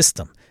magic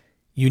system.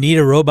 You need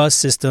a robust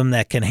system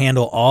that can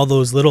handle all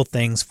those little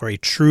things for a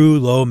true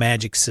low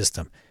magic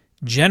system.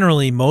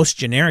 Generally, most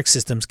generic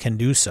systems can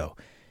do so.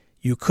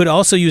 You could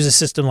also use a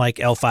system like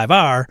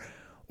L5R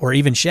or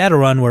even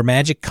Shadowrun where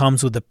magic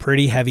comes with a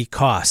pretty heavy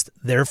cost,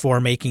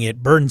 therefore making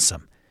it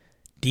burdensome.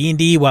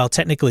 D&D, while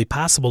technically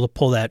possible to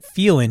pull that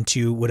feel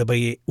into,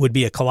 would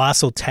be a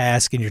colossal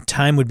task and your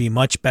time would be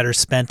much better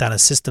spent on a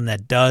system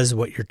that does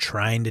what you're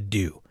trying to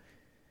do.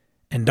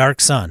 And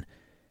Dark Sun.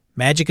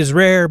 Magic is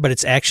rare, but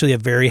it's actually a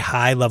very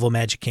high-level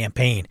magic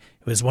campaign.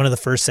 It was one of the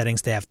first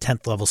settings to have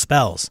 10th level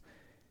spells.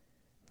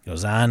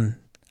 Goes on,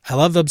 I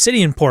love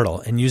Obsidian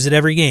Portal and use it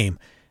every game.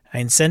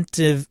 I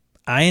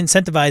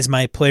incentivize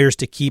my players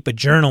to keep a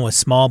journal with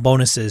small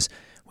bonuses,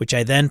 which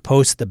I then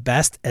post the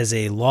best as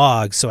a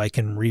log so I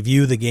can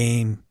review the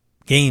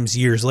games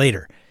years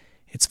later.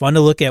 It's fun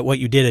to look at what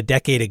you did a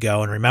decade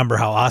ago and remember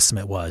how awesome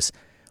it was.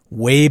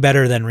 Way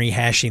better than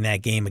rehashing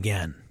that game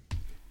again.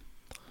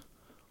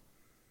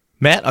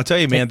 Matt, I'll tell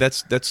you, man,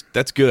 that's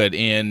good.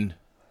 And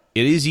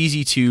it is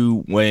easy to,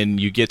 when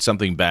you get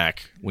something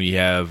back, when you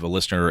have a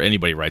listener or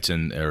anybody writes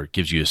in or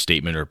gives you a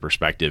statement or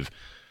perspective,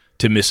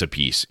 to miss a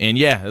piece. And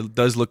yeah, it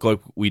does look like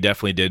we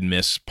definitely did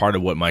miss part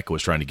of what Michael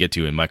was trying to get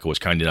to. And Michael was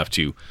kind enough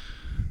to,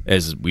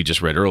 as we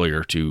just read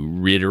earlier, to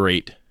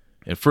reiterate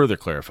and further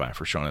clarify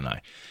for Sean and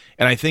I.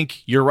 And I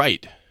think you're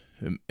right.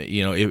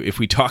 You know, if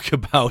we talk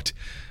about,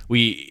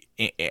 we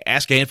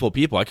ask a handful of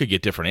people, I could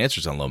get different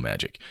answers on Low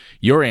Magic.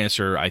 Your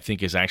answer, I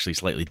think, is actually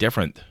slightly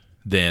different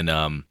than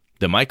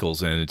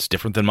Michael's, and it's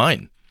different than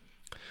mine.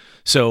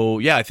 So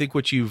yeah, I think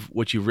what you've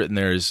written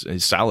there is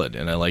solid,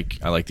 and I like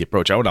the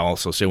approach. I would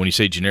also say when you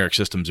say generic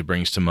systems, it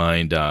brings to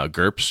mind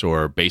GURPS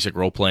or basic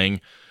role playing,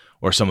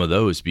 or some of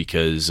those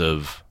because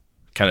of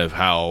kind of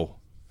how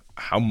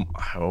what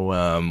do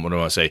I want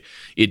to say?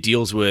 It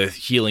deals with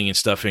healing and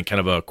stuff in kind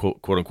of a quote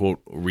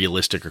unquote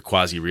realistic or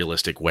quasi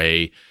realistic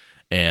way,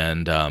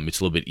 and it's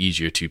a little bit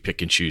easier to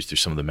pick and choose through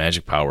some of the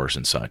magic powers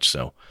and such.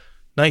 So.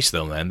 Nice,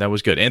 though, man. That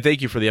was good. And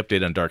thank you for the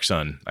update on Dark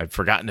Sun. I've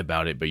forgotten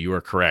about it, but you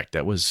are correct.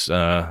 That was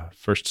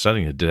first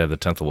setting that did have the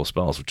 10th level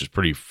spells, which is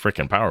pretty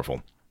freaking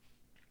powerful.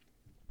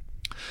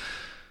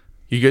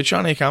 You good,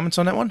 Sean? Any comments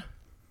on that one?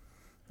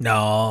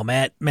 No,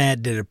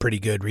 Matt did a pretty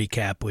good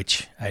recap,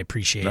 which I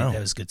appreciate. No, that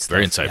was good stuff.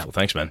 Very insightful.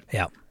 Thanks, man.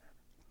 Yeah.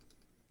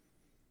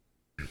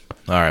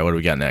 All right, what do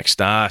we got next?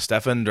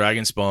 Stefan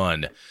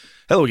Dragonspawn.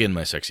 Hello again,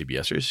 my sexy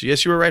BSers.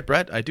 Yes, you were right,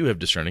 Brett. I do have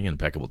discerning and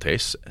impeccable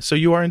tastes, so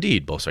you are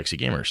indeed both sexy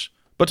gamers.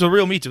 But to the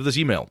real meat of this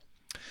email.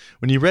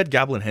 When you read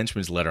Goblin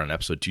Henchman's letter on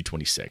episode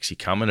 226, he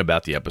commented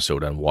about the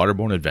episode on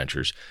waterborne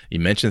adventures. He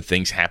mentioned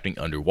things happening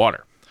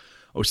underwater.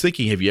 I was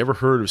thinking, have you ever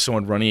heard of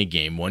someone running a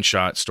game,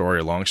 one-shot story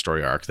or long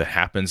story arc that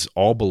happens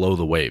all below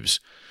the waves,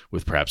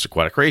 with perhaps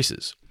aquatic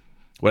races?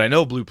 What I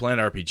know of Blue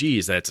Planet RPG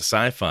is that it's a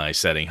sci-fi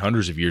setting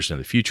hundreds of years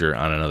into the future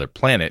on another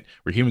planet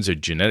where humans are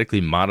genetically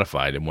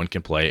modified and one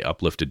can play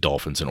uplifted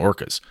dolphins and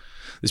orcas.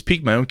 This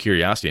piqued my own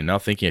curiosity, and now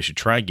thinking I should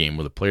try a game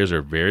where the players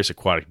are various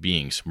aquatic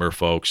beings,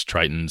 merfolks,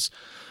 tritons,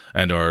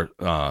 and or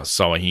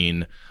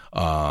Sawahin,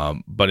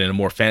 but in a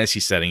more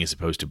fantasy setting as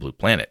opposed to Blue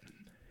Planet.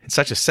 In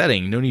such a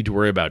setting, no need to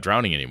worry about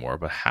drowning anymore,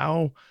 but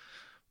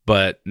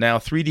now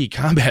 3D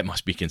combat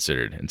must be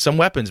considered, and some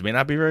weapons may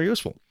not be very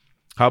useful.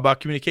 How about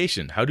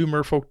communication? How do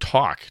merfolk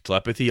talk?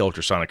 Telepathy,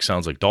 ultrasonic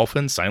sounds like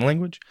dolphins, sign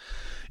language?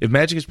 If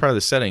magic is part of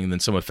the setting, then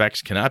some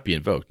effects cannot be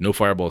invoked. No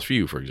fireballs for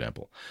you, for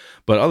example.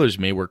 But others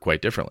may work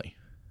quite differently.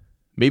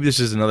 Maybe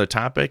this is another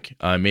topic.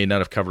 I may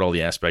not have covered all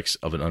the aspects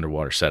of an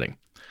underwater setting.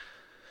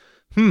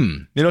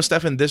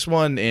 Stefan, this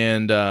one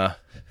and I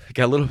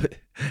got a little bit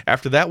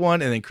after that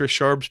one, and then Chris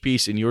Sharp's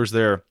piece and yours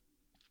there.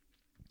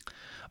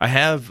 I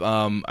have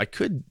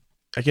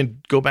I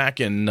can go back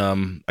and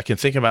I can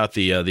think about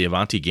the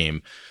Avanti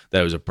game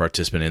that I was a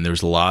participant in. There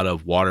was a lot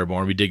of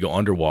waterborne. We did go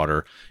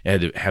underwater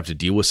and had to have to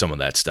deal with some of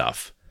that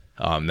stuff.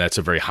 That's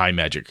a very high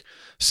magic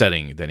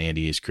setting that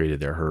Andy has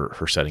created there.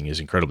 Her setting is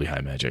incredibly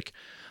high magic.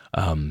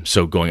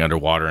 So going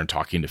underwater and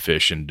talking to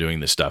fish and doing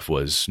this stuff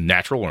was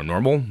natural or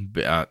normal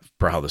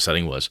for how the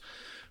setting was.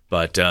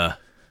 But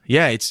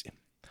yeah, it's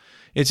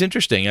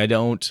interesting. I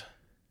don't,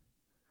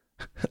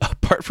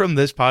 apart from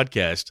this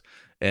podcast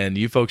and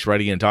you folks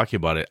writing and talking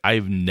about it,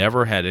 I've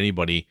never had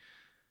anybody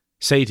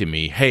say to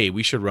me, hey,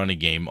 we should run a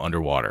game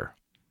underwater.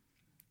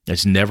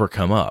 It's never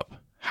come up.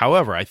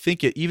 However, I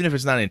think even if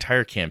it's not an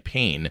entire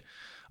campaign,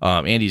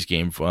 Andy's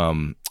game,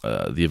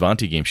 the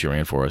Avanti game she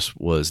ran for us,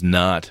 was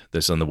not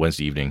this on the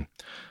Wednesday evening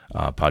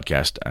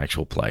podcast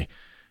actual play.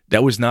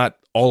 That was not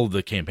all of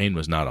the campaign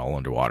was not all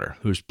underwater.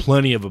 There was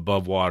plenty of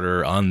above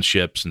water on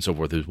ships and so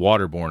forth. There's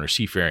waterborne or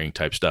seafaring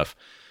type stuff.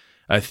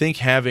 I think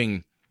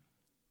having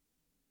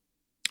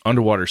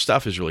underwater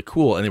stuff is really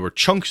cool, and there were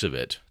chunks of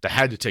it that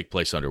had to take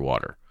place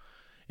underwater.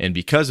 And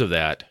because of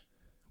that,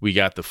 we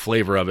got the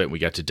flavor of it. We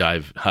got to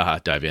dive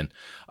in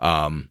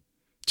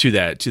to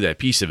that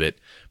piece of it,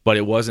 but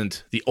it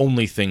wasn't the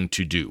only thing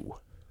to do.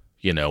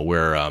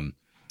 Where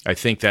I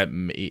think that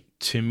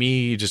to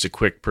me, just a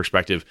quick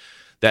perspective,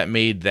 that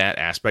made that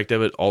aspect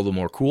of it all the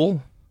more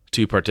cool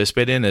to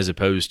participate in, as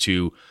opposed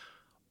to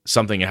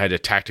something I had to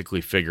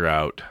tactically figure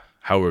out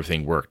how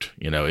everything worked.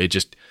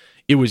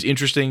 It was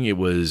interesting. It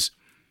was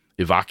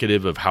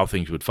evocative of how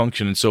things would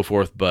function and so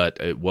forth, but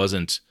I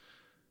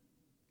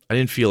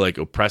didn't feel like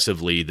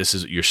oppressively,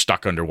 you're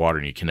stuck underwater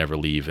and you can never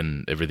leave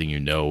and everything you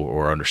know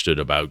or understood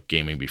about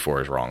gaming before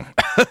is wrong.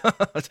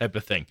 Type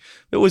of thing.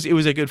 It was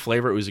a good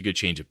flavor. It was a good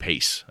change of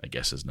pace, I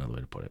guess is another way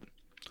to put it.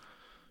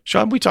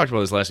 Sean, we talked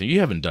about this last night. You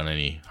haven't done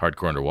any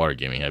hardcore underwater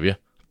gaming, have you?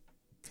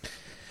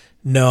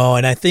 No,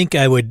 and I think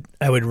I would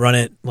run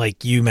it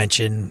like you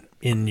mentioned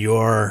in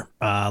your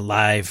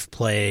live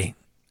play.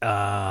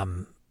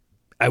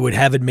 I would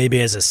have it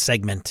maybe as a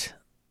segment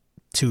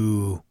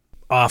to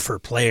offer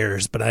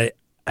players, but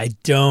I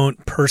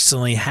don't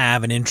personally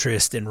have an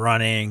interest in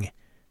running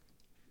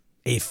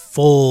a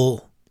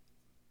full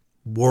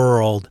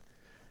world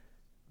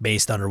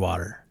based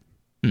underwater.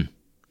 I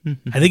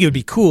think it would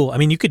be cool. I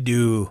mean, you could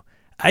do,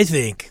 I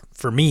think,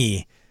 for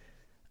me,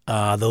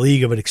 the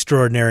League of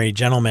Extraordinary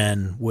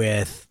Gentlemen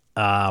with,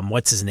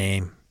 what's his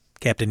name?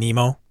 Captain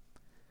Nemo,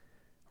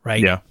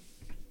 right? Yeah.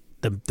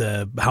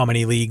 The how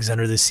many leagues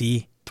under the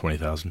sea?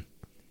 20,000.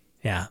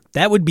 Yeah.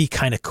 That would be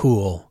kind of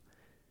cool,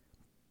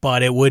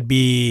 but it would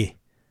be...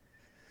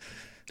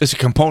 It's a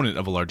component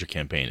of a larger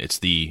campaign. It's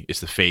the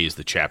phase,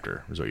 the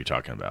chapter is what you're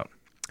talking about.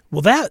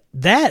 Well, that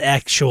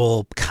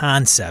actual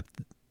concept,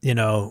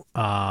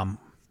 how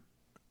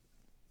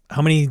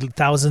many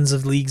thousands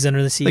of leagues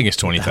under the sea? I think it's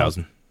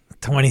 20,000.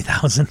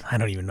 20,000? I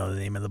don't even know the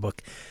name of the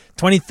book.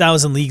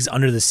 20,000 Leagues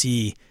Under the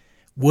Sea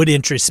would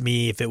interest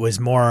me if it was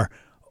more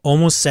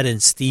almost set in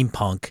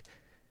steampunk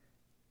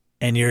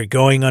and you're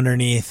going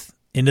underneath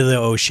into the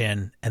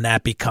ocean and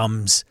that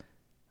becomes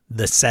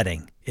the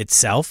setting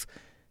itself.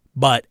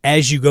 But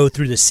as you go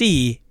through the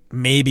sea,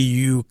 maybe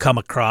you come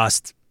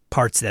across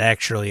parts that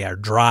actually are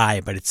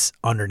dry, but it's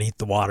underneath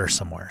the water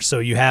somewhere. So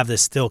you have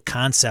this still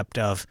concept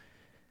of,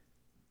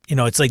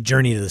 it's like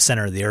Journey to the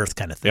Center of the Earth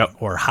kind of thing, yep.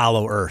 Or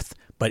Hollow Earth.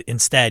 But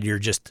instead, you're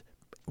just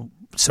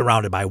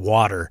surrounded by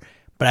water.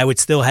 But I would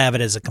still have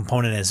it as a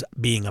component as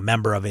being a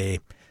member of a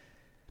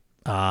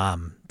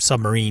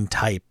submarine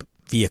type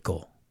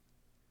vehicle.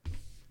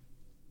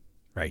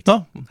 Right?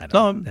 No,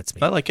 that's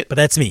me. I like it. But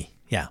that's me.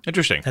 Yeah.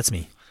 Interesting. That's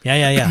me.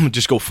 Yeah.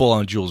 Just go full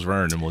on Jules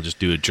Verne, and we'll just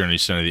do a Journey to the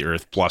Center of the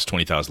Earth plus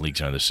 20,000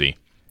 Leagues Under the Sea.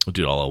 We'll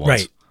do it all at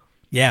once. Right.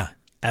 Yeah,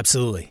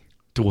 absolutely.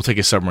 We'll take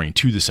a submarine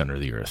to the center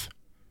of the Earth.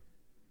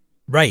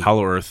 Right.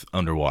 Hollow Earth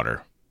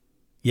underwater.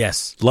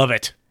 Yes. Love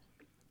it.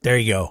 There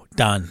you go.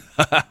 Done.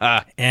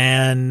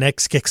 And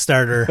next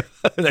Kickstarter.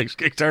 Next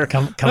Kickstarter.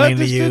 Coming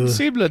to you. Didn't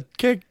seem to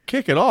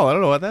kick at all. I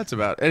don't know what that's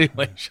about.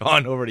 Anyway,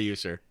 Sean, over to you,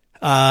 sir.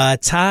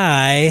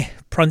 Ty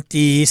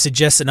Prunty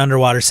suggests an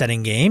underwater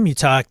setting game. You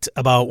talked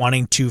about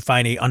wanting to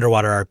find a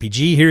underwater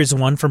RPG. Here's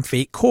one from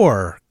Fate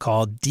Core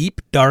called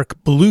Deep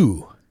Dark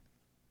Blue.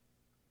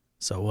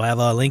 So we'll have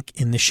a link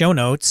in the show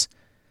notes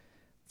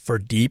for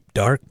Deep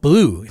Dark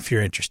Blue if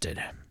you're interested.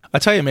 I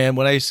tell you, man,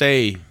 when I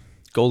say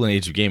Golden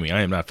Age of Gaming,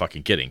 I am not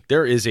fucking kidding.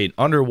 There is an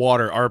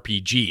underwater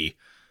RPG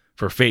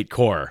for Fate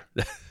Core.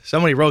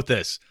 Somebody wrote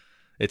this.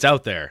 It's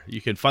out there.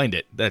 You can find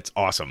it. That's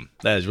awesome.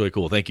 That is really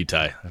cool. Thank you,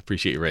 Ty. I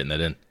appreciate you writing that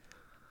in.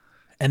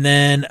 And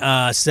then,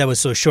 since that was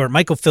so short,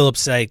 Michael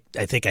Phillips, I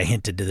think I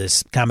hinted to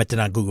this, commented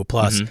on Google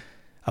Plus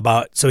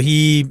about, so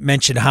he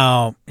mentioned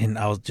how, and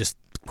I'll just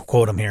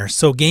quote him here.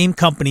 So game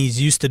companies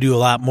used to do a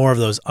lot more of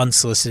those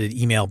unsolicited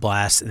email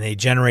blasts, and they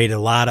generate a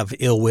lot of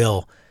ill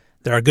will.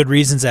 There are good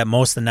reasons that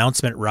most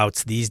announcement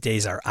routes these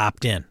days are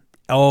opt-in.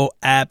 Oh,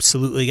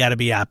 absolutely got to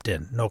be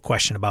opt-in. No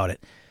question about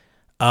it.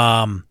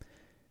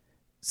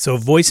 So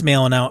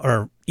voicemail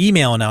or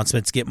email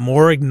announcements get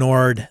more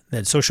ignored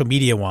than social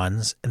media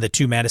ones. And the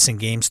two Madison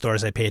game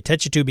stores I pay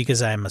attention to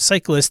because I'm a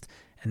cyclist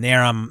and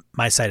they're on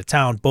my side of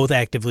town, both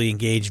actively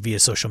engage via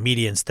social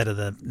media instead of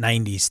the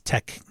 90s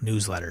tech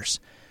newsletters.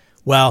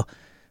 Well,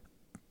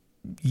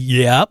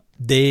 yep,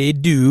 they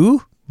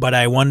do, but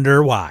I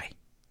wonder why.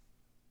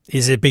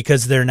 Is it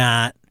because they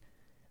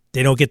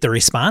don't get the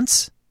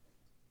response?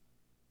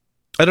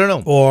 I don't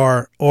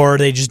know. Or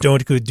they just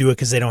don't do it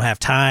because they don't have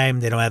time,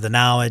 they don't have the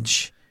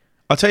knowledge.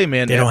 I'll tell you,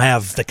 man. They don't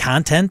have the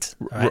content.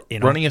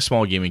 Running a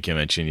small gaming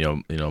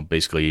convention,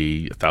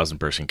 basically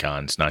 1,000-person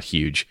con, it's not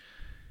huge.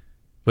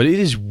 But it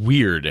is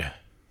weird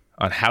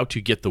on how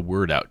to get the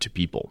word out to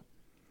people.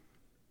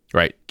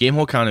 Right?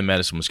 GameholeCon in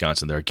Madison,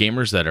 Wisconsin. There are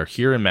gamers that are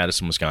here in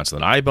Madison, Wisconsin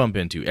that I bump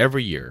into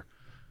every year.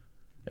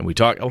 And we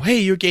talk, oh, hey,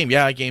 you're game.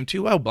 Yeah, I game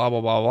too. Oh, blah,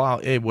 blah, blah, blah.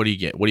 Hey, what do you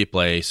get? What do you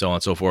play? So on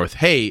and so forth.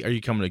 Hey, are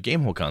you coming to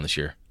GameholeCon this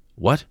year?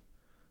 What?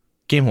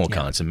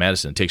 GameholeCon. It's in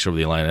Madison. It takes over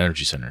the Alliant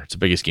Energy Center. It's the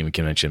biggest gaming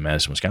convention in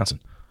Madison,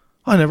 Wisconsin.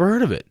 Oh, I never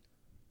heard of it.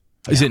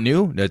 Yeah. Is it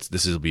new?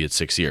 This will be its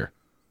 6th year.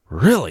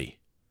 Really?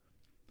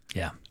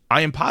 Yeah.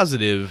 I am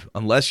positive,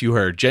 unless you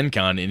heard Gen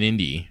Con in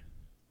Indy,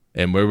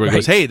 and where it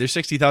goes, hey, there's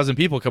 60,000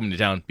 people coming to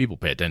town. People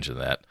pay attention to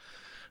that.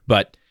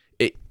 But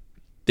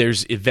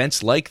there's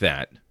events like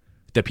that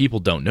people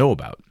don't know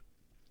about.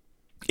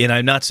 And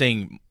I'm not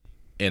saying,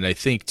 and I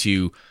think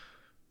to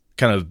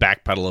kind of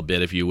backpedal a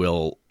bit, if you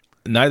will,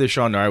 neither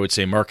Sean nor I would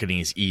say marketing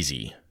is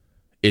easy.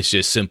 It's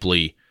just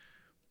simply,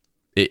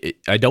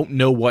 I don't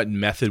know what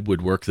method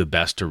would work the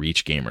best to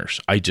reach gamers.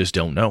 I just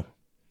don't know.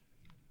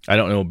 I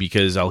don't know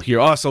because I'll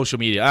hear, social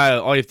media,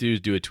 all you have to do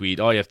is do a tweet.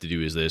 All you have to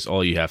do is this.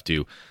 All you have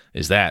to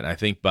is that. And I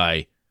think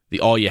by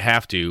the all you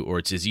have to, or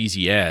it's as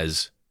easy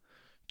as,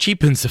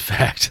 cheapens the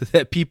fact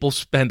that people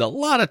spend a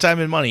lot of time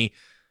and money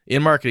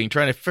in marketing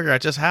trying to figure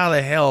out just how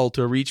the hell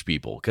to reach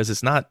people, because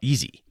it's not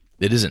easy.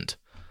 It isn't.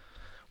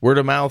 Word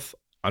of mouth,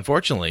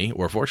 unfortunately,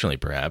 or fortunately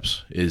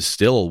perhaps, is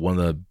still one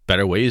of the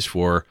better ways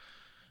for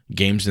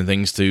games and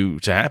things to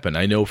happen.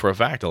 I know for a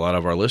fact a lot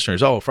of our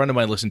listeners, a friend of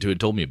mine listened to it and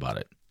told me about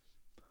it.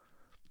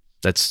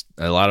 That's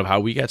a lot of how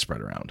we get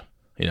spread around.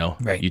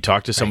 Right. You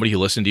talk to somebody who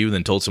listened to you and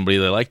then told somebody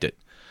they liked it.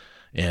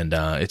 And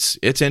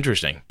it's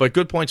interesting. But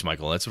good points,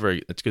 Michael. It's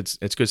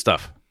good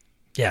stuff.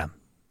 Yeah.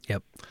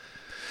 Yep.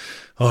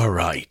 All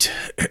right.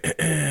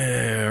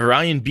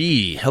 Ryan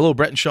B. Hello,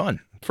 Brett and Sean.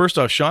 First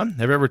off, Sean,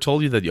 have I ever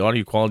told you that the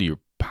audio quality of your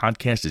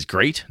podcast is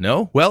great?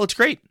 No? Well, it's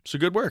great. So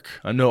good work.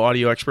 I'm no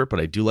audio expert, but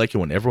I do like it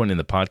when everyone in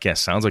the podcast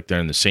sounds like they're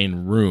in the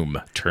same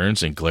room,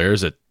 turns and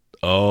glares at,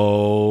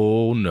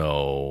 oh,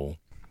 no.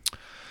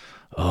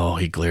 Oh,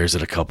 he glares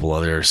at a couple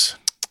others.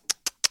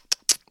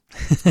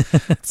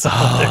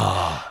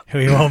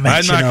 We won't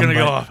mention I'm not going to them,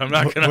 go off. I'm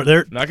not going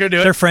to do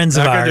it. They're friends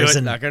of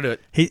ours. Not going to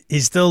do it.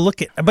 He's still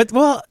looking. But,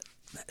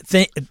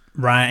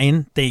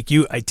 Ryan, thank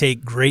you. I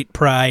take great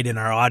pride in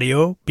our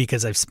audio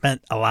because I've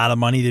spent a lot of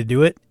money to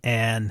do it.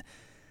 And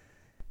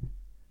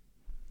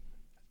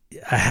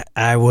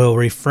I will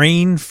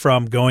refrain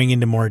from going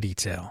into more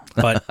detail.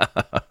 But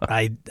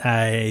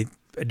I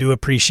do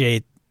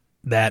appreciate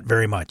that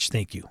very much.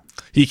 Thank you.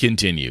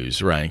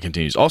 Ryan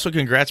continues. Also,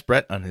 congrats,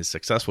 Brett, on his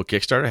successful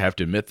Kickstarter. I have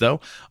to admit, though,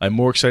 I'm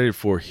more excited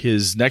for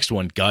his next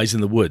one, Guys in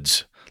the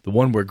Woods, the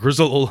one where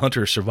grizzled old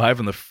hunters survive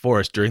in the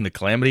forest during the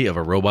calamity of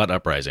a robot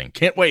uprising.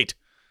 Can't wait.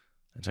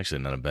 That's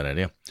actually not a bad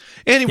idea.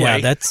 Anyway.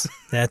 Yeah,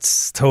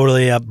 that's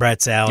totally up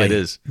Brett's alley. It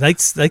is.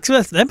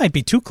 That might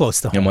be too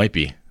close to home. It might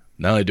be.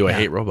 Not only do I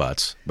hate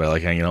robots, but I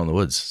like hanging out in the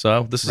woods.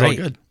 So this is all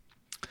good.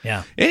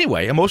 Yeah.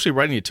 Anyway, I'm mostly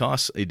writing to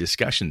toss a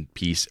discussion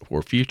piece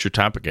or future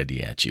topic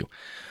idea at you.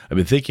 I've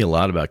been thinking a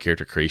lot about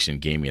character creation in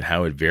gaming and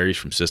how it varies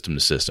from system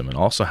to system, and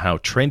also how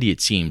trendy it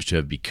seems to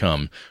have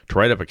become to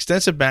write up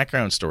extensive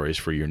background stories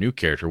for your new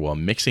character while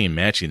mixing and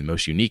matching the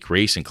most unique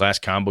race and class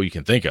combo you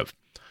can think of.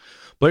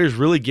 Players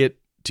really get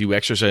to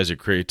exercise their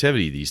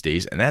creativity these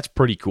days, and that's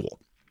pretty cool.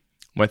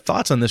 My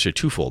thoughts on this are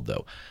twofold,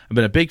 though. I've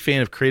been a big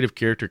fan of creative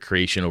character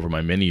creation over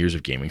my many years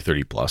of gaming,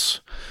 30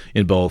 plus,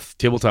 in both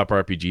tabletop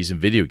RPGs and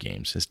video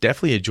games. It's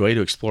definitely a joy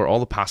to explore all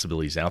the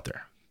possibilities out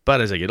there. But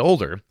as I get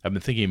older, I've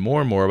been thinking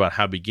more and more about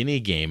how beginning a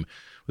game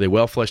with a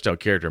well-fleshed-out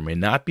character may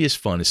not be as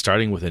fun as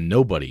starting with a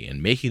nobody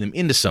and making them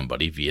into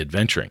somebody via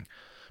adventuring.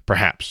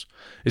 Perhaps.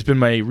 It's been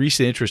my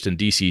recent interest in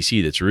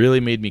DCC that's really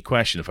made me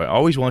question if I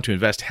always want to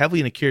invest heavily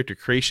in a character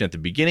creation at the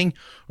beginning,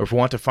 or if I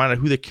want to find out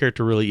who the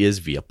character really is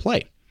via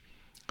play.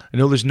 I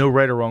know there's no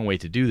right or wrong way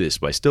to do this,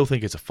 but I still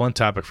think it's a fun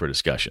topic for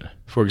discussion.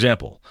 For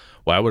example,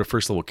 why would a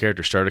first-level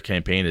character start a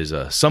campaign as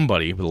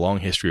somebody with a long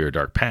history or a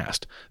dark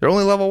past? They're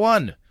only level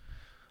 1!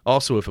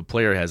 Also, if a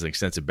player has an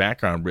extensive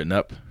background written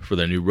up for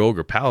their new rogue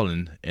or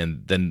paladin,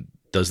 and then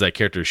does that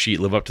character sheet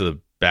live up to the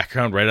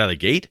background right out of the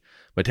gate?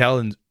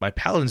 My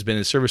paladin's been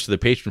in service to the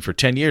patron for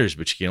 10 years,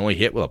 but she can only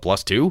hit with a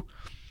 +2?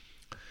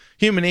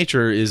 Human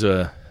nature is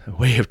a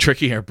way of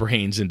tricking our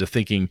brains into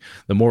thinking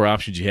the more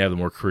options you have, the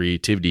more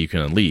creativity you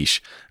can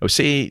unleash. I would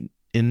say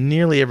in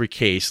nearly every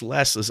case,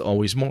 less is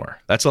always more.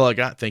 That's all I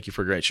got. Thank you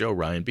for a great show,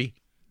 Ryan B.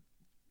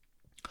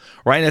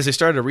 Ryan, as I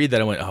started to read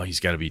that, I went, oh, he's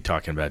got to be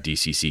talking about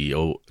DCC,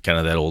 kind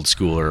of that old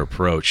schooler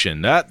approach.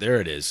 And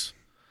there it is.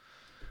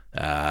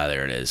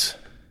 There it is.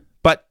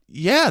 But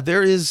yeah,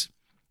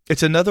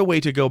 it's another way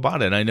to go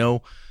about it. And I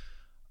know,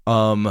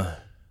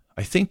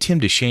 I think Tim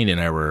DeShane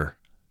and I were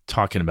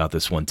talking about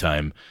this one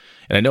time,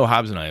 and I know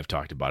Hobbs and I have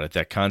talked about it,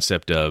 that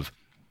concept of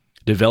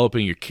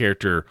developing your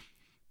character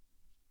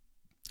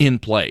in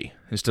play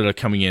instead of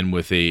coming in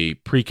with a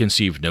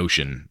preconceived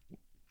notion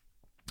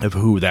of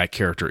who that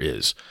character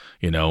is.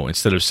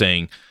 Instead of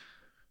saying,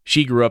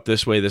 she grew up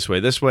this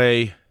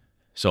way,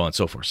 so on and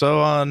so forth, so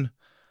on.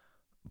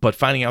 But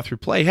finding out through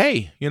play,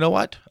 hey, you know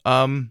what?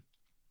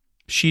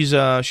 She's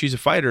a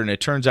fighter, and it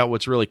turns out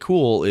what's really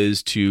cool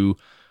is to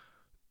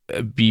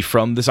be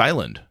from this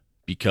island.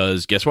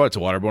 Because guess what? It's a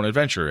waterborne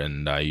adventure,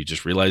 and you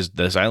just realized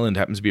this island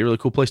happens to be a really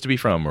cool place to be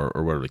from, or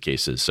whatever the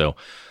case is. So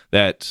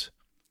that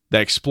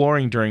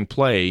exploring during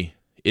play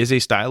is a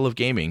style of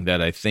gaming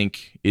that I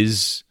think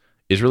is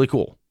really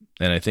cool,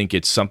 and I think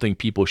it's something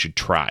people should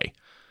try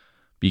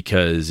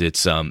because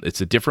it's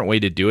a different way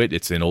to do it.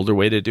 It's an older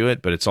way to do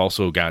it, but it's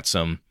also got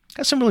some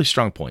really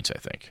strong points, I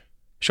think.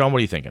 Sean, what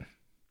are you thinking?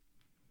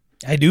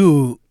 I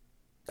do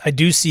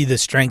see the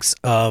strengths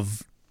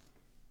of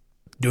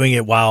doing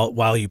it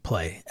while you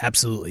play.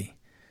 Absolutely.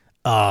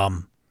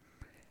 The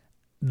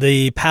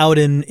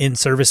paladin in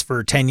service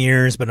for 10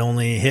 years, but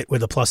only hit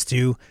with a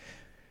 +2.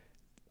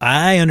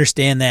 I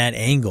understand that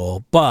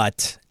angle,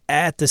 but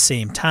at the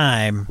same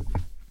time,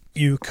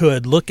 you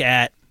could look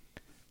at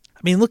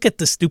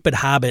the stupid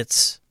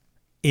hobbits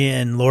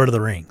in Lord of the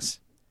Rings.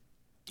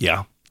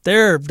 Yeah.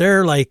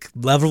 They're like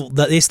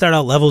they start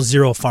out level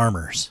 0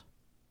 farmers.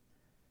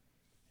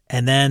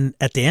 And then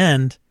at the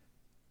end,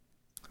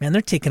 man,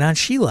 they're taking on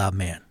Shelob,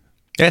 man.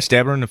 Yeah,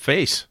 stab her in the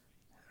face.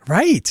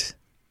 Right.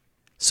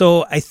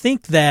 So I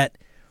think that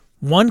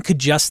one could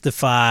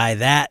justify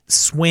that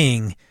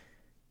swing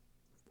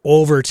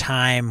over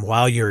time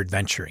while you're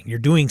adventuring. You're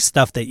doing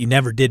stuff that you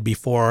never did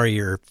before.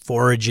 You're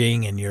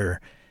foraging, and you're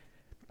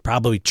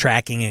probably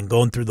tracking and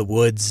going through the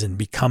woods and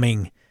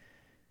becoming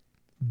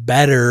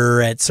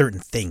better at certain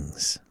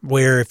things.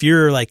 Where if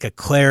you're like a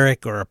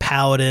cleric or a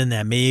paladin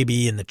that may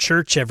be in the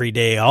church every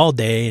day, all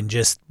day, and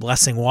just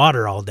blessing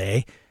water all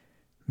day,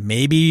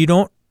 maybe you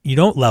don't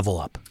level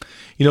up.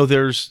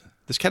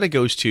 This kind of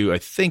goes to, I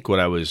think,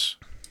 what I was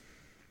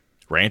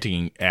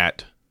ranting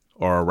at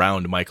or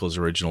around Michael's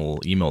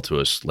original email to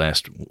us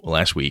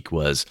last week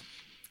was,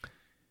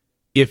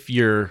 if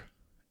we're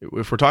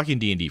talking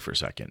D&D for a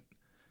second,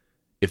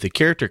 if the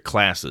character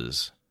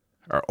classes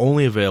are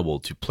only available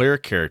to player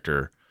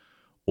character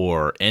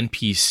or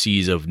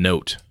NPCs of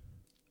note,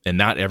 and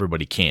not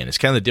everybody can. It's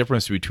kind of the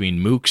difference between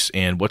mooks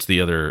and what's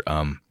the other,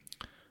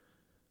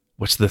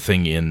 what's the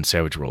thing in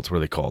Savage Worlds? What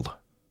are they called?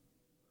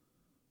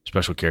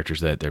 Special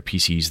characters that they're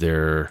PCs,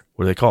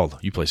 what are they called?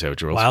 You play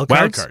Savage Worlds.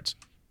 Wild cards.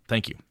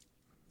 Thank you.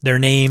 They're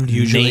named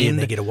usually, and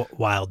they get a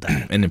wild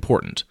die. And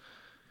important.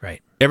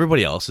 Right.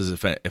 Everybody else is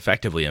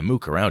effectively a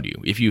mook around you.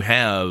 If you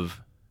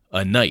have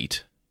a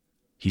knight,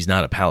 he's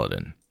not a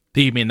paladin.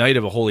 He may be a knight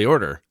of a holy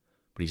order,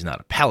 but he's not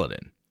a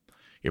paladin.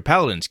 Your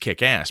paladins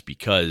kick ass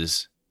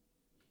because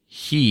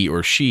he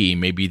or she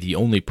may be the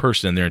only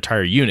person in their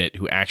entire unit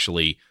who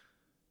actually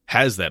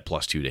has that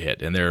 +2 to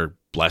hit, and they're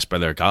blessed by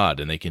their god,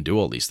 and they can do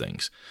all these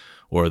things.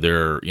 Or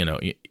they're,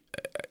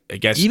 I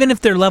guess... Even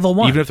if they're level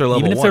 1. They're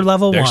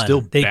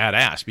still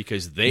badass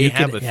because they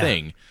have a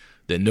thing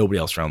that nobody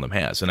else around them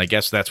has. And I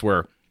guess that's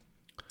where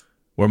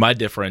my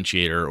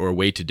differentiator, or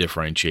way to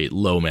differentiate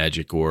low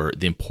magic, or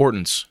the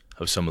importance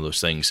of some of those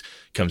things,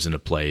 comes into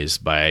play, is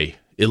by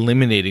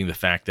eliminating the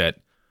fact that,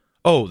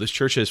 oh, this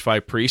church has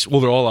 5 priests.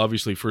 Well, they're all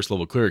obviously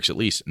first-level clerics at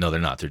least. No, they're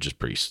not. They're just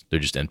priests. They're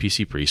just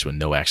NPC priests with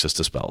no access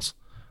to spells.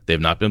 They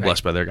have not been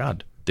blessed by their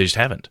god. They just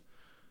haven't.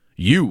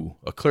 You,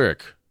 a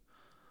cleric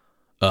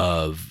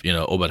of,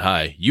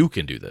 Obad-Hai, you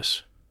can do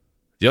this.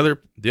 The other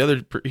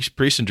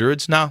priests and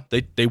druids, no,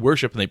 they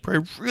worship and they pray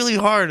really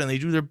hard and they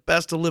do their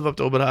best to live up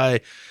to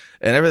Obad-Hai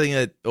and everything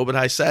that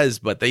Obad-Hai says,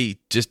 but they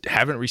just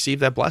haven't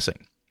received that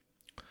blessing.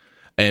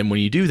 And when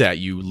you do that,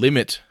 you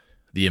limit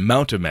the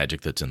amount of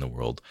magic that's in the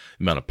world,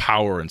 the amount of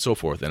power and so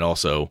forth, and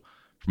also,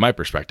 from my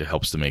perspective,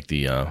 helps to make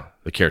the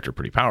character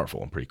pretty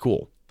powerful and pretty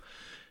cool.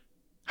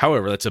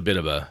 However, that's a bit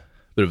of a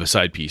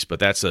side piece, but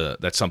that's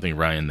something,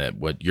 Ryan, that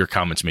what your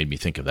comments made me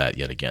think of that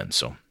yet again.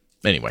 So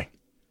anyway.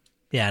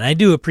 Yeah, and I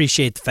do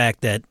appreciate the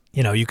fact that,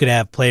 you could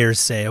have players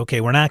say, okay,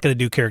 we're not going to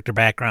do character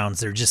backgrounds.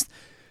 They're just,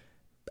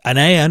 and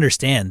I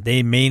understand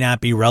they may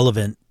not be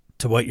relevant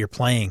to what you're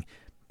playing.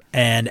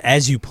 And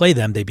as you play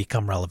them, they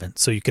become relevant.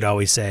 So you could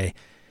always say,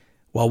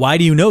 well, why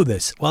do you know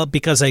this? Well,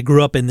 because I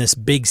grew up in this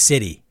big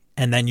city.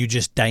 And then you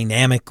just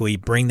dynamically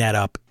bring that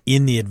up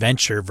in the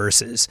adventure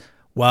versus,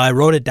 well, I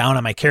wrote it down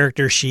on my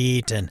character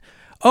sheet and,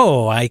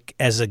 oh, I,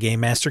 as a game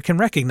master, can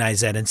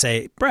recognize that and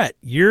say, Brett,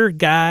 your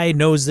guy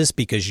knows this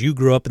because you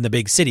grew up in the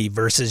big city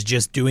versus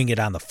just doing it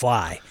on the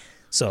fly.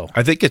 So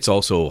I think it's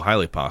also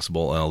highly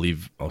possible,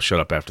 and I'll shut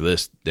up after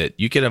this, that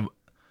you could have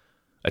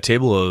a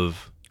table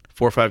of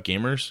 4 or 5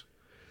 gamers.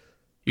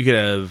 You could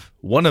have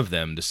one of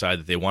them decide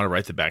that they want to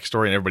write the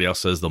backstory, and everybody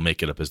else says they'll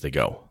make it up as they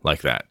go,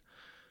 like that.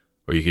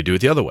 Or you could do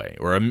it the other way,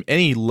 or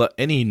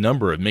any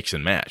number of mix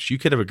and match. You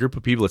could have a group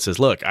of people that says,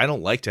 look, I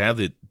don't like to have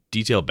the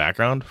detailed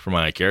background for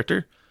my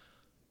character.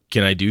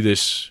 Can I do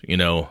this,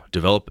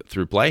 develop it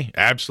through play?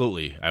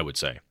 Absolutely, I would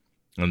say.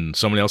 And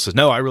someone else says,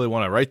 no, I really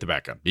want to write the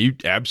background. You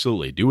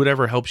absolutely do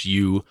whatever helps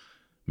you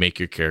make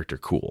your character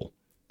cool.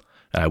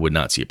 I would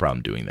not see a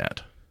problem doing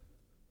that.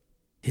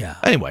 Yeah.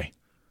 Anyway,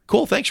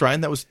 cool. Thanks,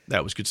 Ryan. That was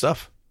good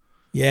stuff.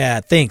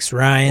 Yeah, thanks,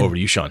 Ryan. Over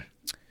to you, Sean.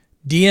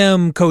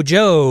 DM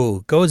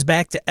Kojo goes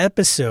back to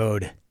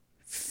episode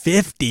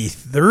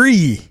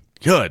 53.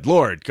 Good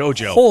Lord,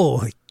 Kojo.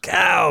 Holy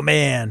cow,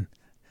 man.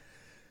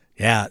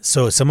 Yeah,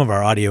 so some of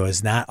our audio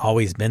has not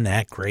always been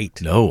that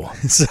great. No.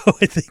 So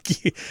I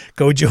think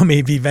Kojo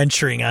may be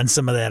venturing on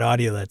some of that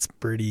audio that's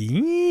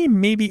pretty,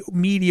 maybe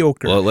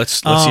mediocre. Well,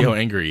 let's see how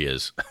angry he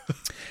is.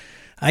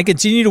 I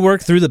continue to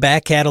work through the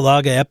back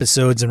catalog of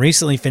episodes and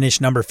recently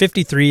finished number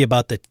 53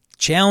 about the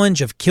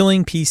challenge of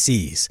killing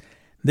PCs.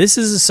 This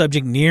is a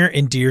subject near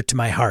and dear to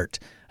my heart.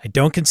 I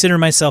don't consider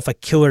myself a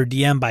killer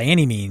DM by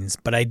any means,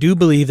 but I do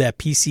believe that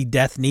PC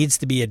death needs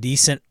to be a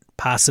decent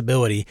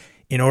possibility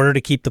in order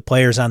to keep the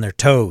players on their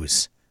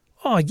toes.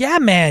 Oh, yeah,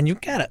 man, you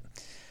got it.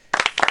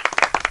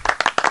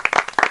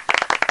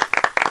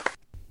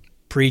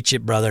 Preach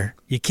it, brother.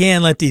 You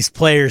can't let these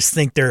players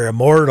think they're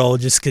immortal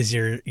just because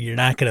you're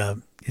not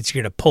going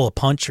to pull a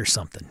punch or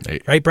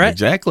something. Right, Brett?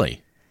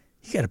 Exactly.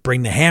 You got to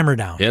bring the hammer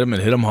down. Hit them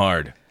and hit them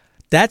hard.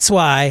 That's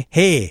why,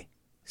 hey,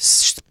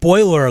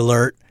 spoiler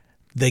alert,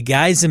 the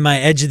guys in my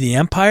Edge of the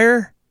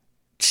Empire,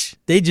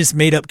 they just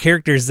made up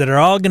characters that are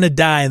all going to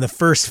die in the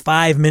first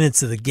 5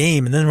 minutes of the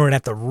game, and then we're going to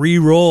have to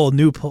re-roll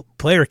new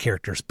player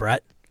characters,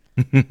 Brett.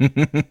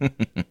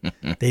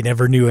 They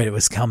never knew it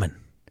was coming.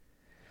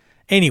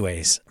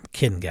 Anyways, I'm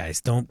kidding, guys.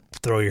 Don't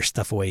throw your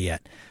stuff away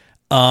yet.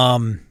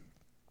 Let's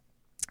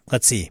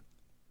see.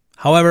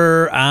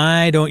 However,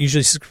 I don't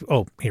usually...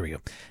 Oh, here we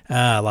go.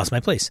 I lost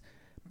my place.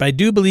 But I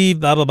do believe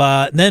blah, blah,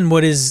 blah. Then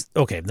what's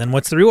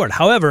the reward?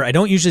 However, I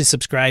don't usually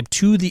subscribe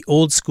to the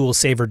old school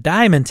save or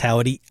die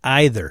mentality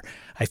either.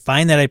 I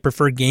find that I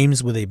prefer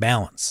games with a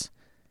balance.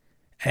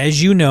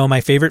 As you know, my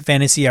favorite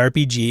fantasy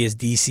RPG is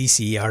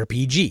DCC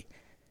RPG.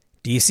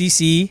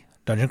 DCC,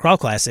 Dungeon Crawl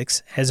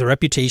Classics, has a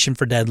reputation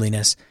for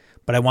deadliness,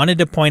 but I wanted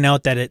to point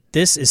out that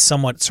this is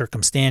somewhat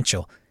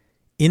circumstantial.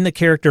 In the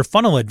character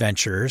funnel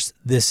adventures,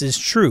 this is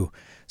true.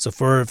 So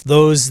for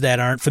those that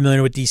aren't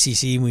familiar with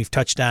DCC, we've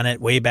touched on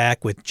it way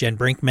back with Jen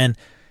Brinkman.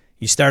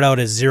 You start out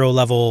as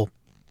 0-level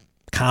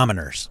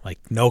commoners, like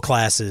no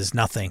classes,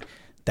 nothing.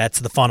 That's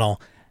the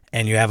funnel.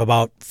 And you have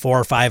about 4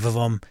 or 5 of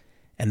them.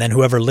 And then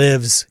whoever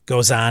lives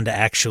goes on to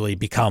actually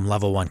become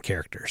level 1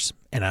 characters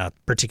in a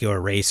particular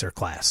race or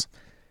class.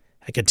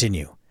 I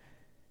continue.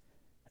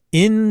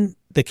 In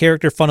the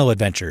character funnel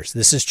adventures,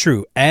 this is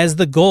true, as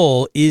the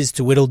goal is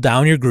to whittle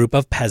down your group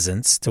of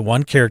peasants to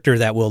one character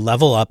that will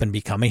level up and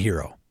become a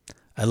hero.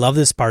 I love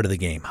this part of the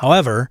game.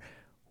 However,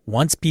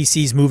 once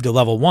PCs move to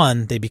level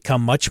 1, they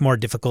become much more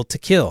difficult to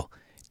kill.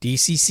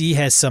 DCC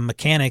has some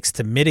mechanics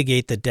to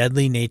mitigate the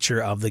deadly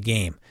nature of the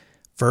game.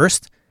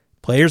 First,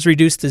 players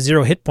reduced to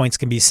 0 hit points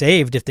can be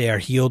saved if they are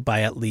healed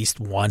by at least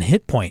 1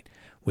 hit point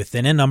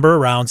within a number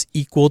of rounds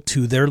equal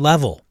to their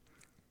level.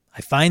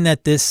 I find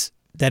that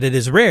it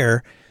is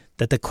rare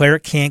that the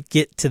cleric can't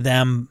get to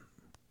them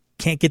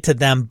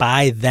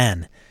by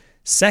then.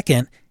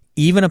 Second,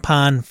 even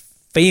upon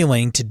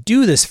failing to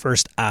do this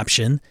first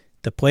option,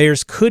 the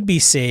players could be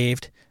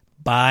saved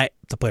by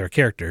the player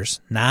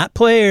characters, not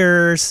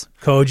players.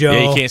 Kojo.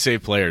 Yeah, you can't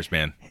save players,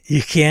 man.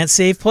 You can't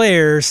save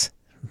players.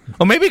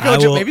 Well, maybe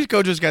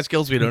Kojo's got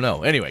skills we don't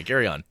know. Anyway,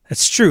 carry on.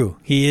 That's true.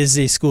 He is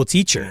a school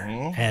teacher,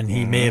 and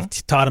he may have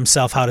taught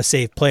himself how to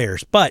save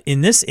players. But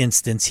in this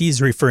instance,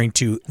 he's referring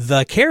to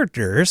the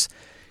characters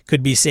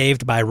could be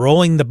saved by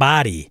rolling the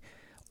body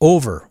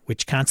over,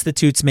 which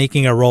constitutes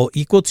making a roll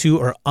equal to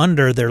or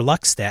under their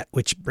luck stat,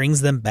 which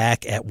brings them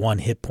back at 1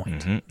 hit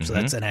point. So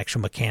that's an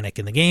actual mechanic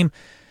in the game.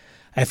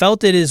 I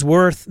felt it is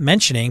worth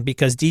mentioning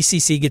because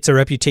DCC gets a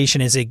reputation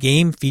as a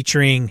game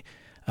featuring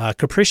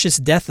capricious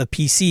death of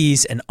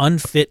PCs and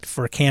unfit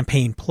for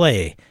campaign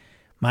play.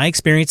 My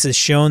experience has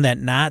shown that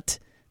not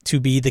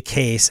to be the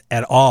case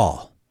at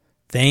all.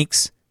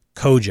 Thanks,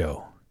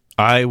 Kojo.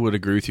 I would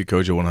agree with you,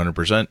 Kojo,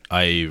 100%.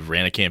 I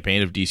ran a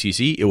campaign of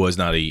DCC. It was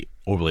not a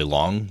overly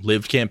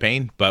long-lived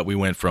campaign, but we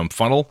went from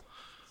funnel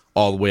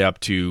all the way up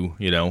to,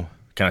 kind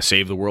of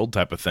save the world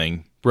type of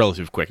thing.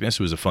 Relative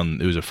quickness. It was a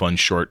fun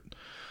short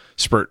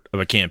spurt of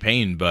a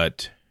campaign,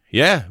 but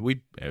yeah,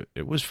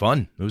 it was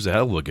fun. It was a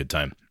hell of a good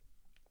time.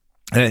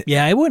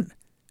 Yeah, I wouldn't.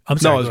 I'm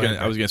sorry.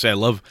 I was gonna say I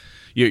love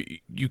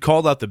you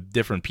called out the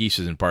different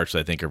pieces and parts that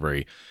I think are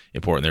very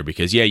important there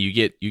because you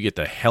get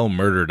the hell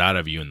murdered out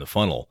of you in the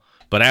funnel,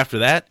 but after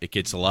that it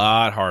gets a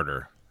lot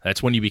harder.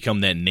 That's when you become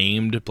that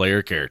named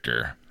player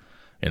character.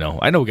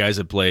 I know guys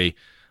that play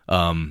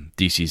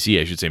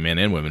DCC, I should say men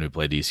and women who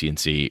play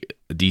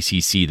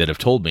DCC that have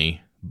told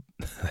me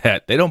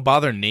that they don't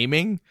bother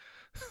naming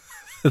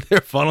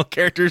their funnel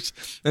characters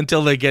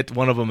until they get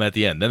one of them at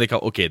the end. Then they call,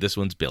 okay, this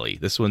one's Billy.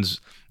 This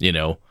one's,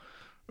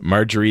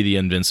 Marjorie the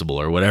Invincible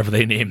or whatever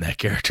they name that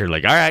character.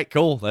 Like, all right,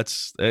 cool.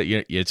 That's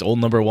it's old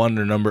number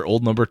 1 or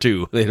old number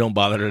 2. They don't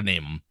bother to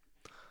name them.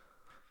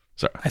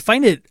 So I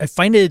find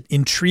it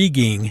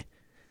intriguing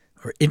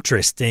or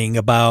interesting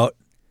about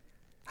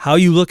how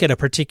you look at a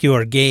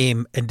particular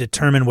game and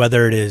determine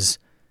whether it is,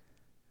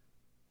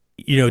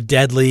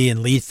 deadly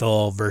and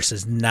lethal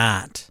versus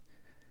not.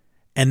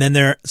 And then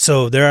there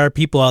are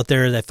people out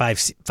there that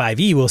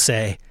 5e will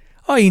say,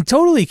 oh, you can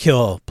totally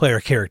kill player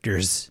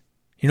characters.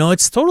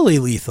 It's totally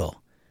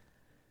lethal.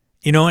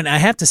 And I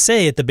have to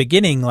say at the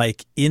beginning,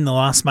 like in The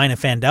Lost Mine of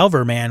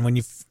Phandelver, man, when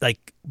you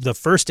like the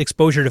first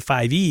exposure to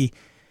 5e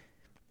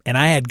and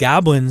I had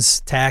goblins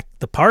attack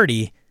the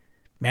party,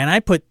 man, I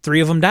put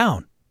 3 of them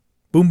down.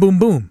 Boom, boom,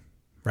 boom,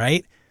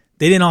 right?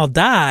 They didn't all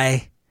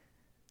die,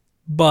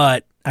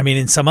 but I mean,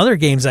 in some other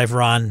games I've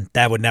run,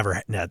 that would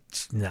never, no,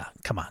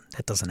 come on,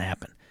 that doesn't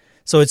happen.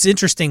 So it's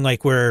interesting,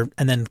 and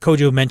then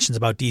Kojo mentions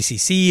about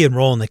DCC and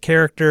rolling the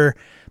character,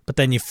 but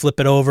then you flip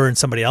it over and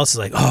somebody else is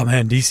like, oh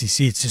man,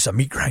 DCC, it's just a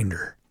meat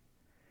grinder.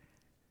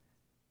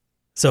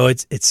 So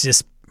it's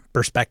just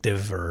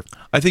perspective. Or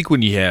I think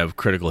when you have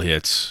critical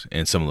hits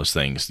and some of those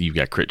things, you've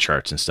got crit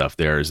charts and stuff,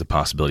 there is the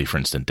possibility for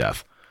instant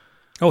death.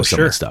 Oh, sure. Some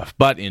of the stuff.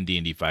 But in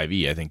D&D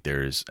 5e, I think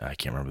I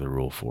can't remember the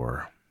rule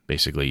for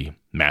basically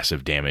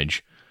massive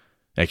damage.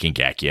 That can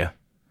gack you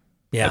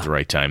at the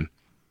right time.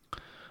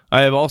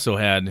 I have also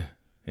had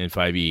in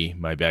 5e,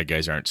 my bad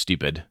guys aren't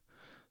stupid.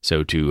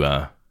 So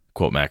to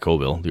quote Matt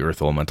Colville, the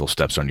earth elemental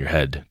steps on your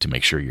head to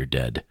make sure you're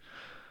dead.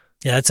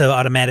 Yeah, that's an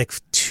automatic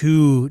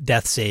 2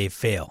 death save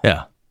fail.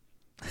 Yeah.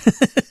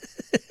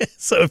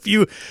 So if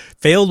you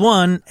failed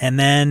one and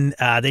then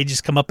they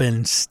just come up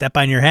and step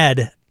on your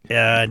head,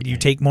 you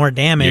take more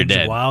damage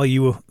while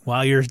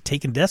you're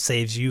taking death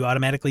saves. You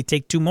automatically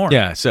take 2 more.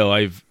 Yeah, so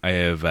I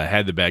have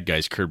had the bad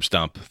guys curb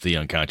stomp the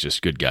unconscious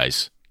good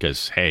guys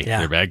because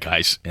they're bad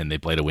guys and they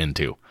play to win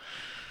too.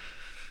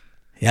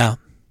 Yeah,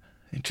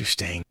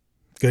 interesting.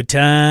 Good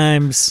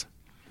times.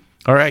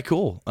 All right,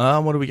 cool.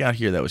 What do we got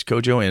here? That was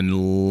Kojo,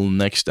 and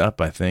next up,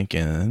 I think,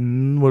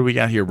 and what do we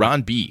got here?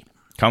 Ron B.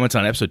 Comments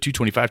on episode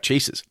 225,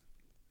 Chases.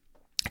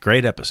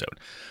 Great episode.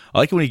 I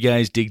like when you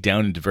guys dig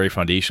down into the very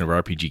foundation of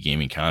RPG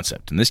gaming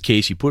concept. In this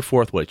case, you put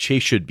forth what a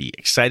chase should be: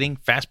 exciting,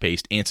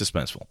 fast-paced, and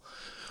suspenseful.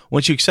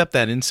 Once you accept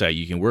that insight,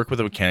 you can work with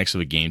the mechanics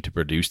of a game to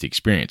produce the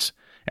experience.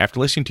 After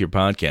listening to your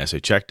podcast, I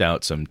checked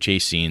out some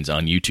chase scenes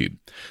on YouTube.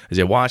 As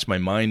I watched, my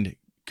mind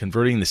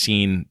converting the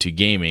scene to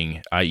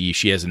gaming, i.e.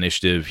 she has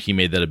initiative, he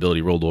made that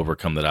ability roll to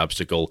overcome that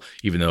obstacle.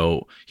 Even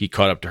though he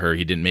caught up to her,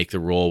 he didn't make the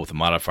roll with the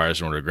modifiers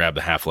in order to grab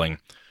the halfling.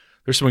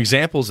 There's some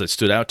examples that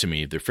stood out to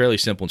me. They're fairly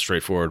simple and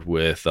straightforward,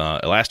 with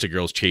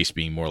Elastigirl's chase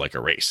being more like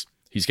a race.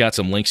 He's got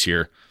some links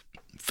here.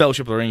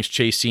 Fellowship of the Rings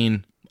chase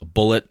scene, a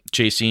Bullet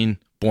chase scene,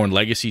 Born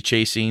Legacy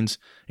chase scenes,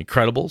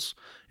 Incredibles,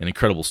 and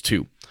Incredibles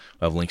 2.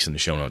 I'll have links in the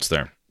show notes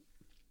there.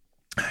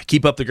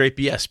 Keep up the great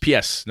BS.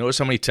 P.S. Notice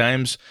how many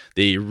times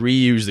they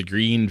reuse the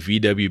green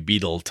VW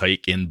Beetle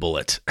tyke in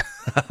Bullet.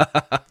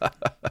 I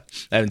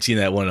haven't seen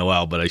that one in a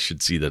while, but I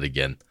should see that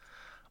again.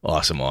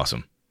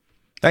 Awesome.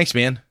 Thanks,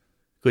 man.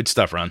 Good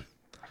stuff, Ron.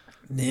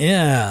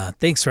 Yeah,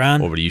 thanks,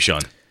 Ron. Over to you,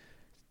 Sean.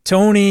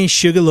 Tony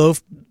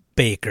Sugarloaf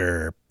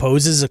Baker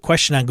poses a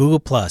question on Google+.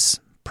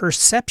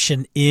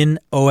 Perception in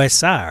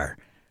OSR.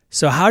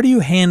 So how do you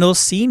handle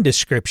scene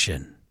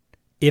description?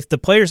 If the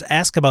players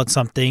ask about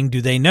something,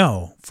 do they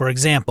know? For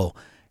example,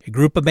 a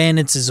group of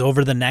bandits is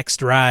over the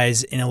next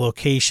rise in a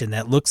location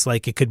that looks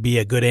like it could be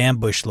a good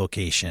ambush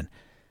location.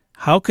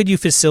 how could you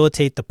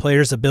facilitate the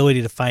player's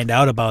ability to find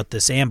out about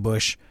this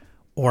ambush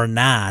or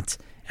not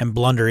and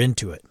blunder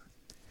into it?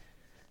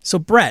 So,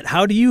 Brett,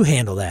 how do you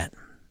handle that?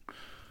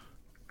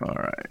 All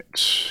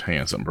right.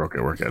 Hang on, something broke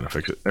at work. I got to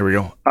fix it. There we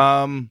go.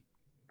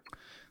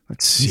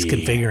 Let's see. He's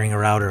configuring a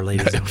router,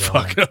 ladies and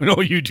gentlemen. Fuck,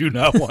 no, you do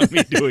not want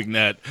me doing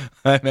that.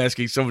 I'm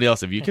asking somebody else.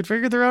 Have you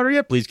configured the router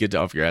yet? Please get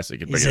off your ass and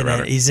configure the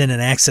router. He's in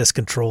an access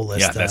control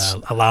list,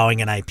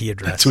 allowing an IP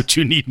address. That's what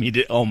you need me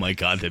to. Oh my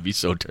God, that'd be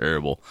so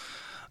terrible.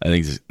 I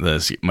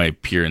think my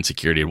peer in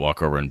security would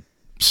walk over and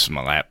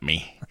slap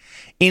me.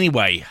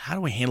 Anyway, how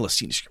do I handle a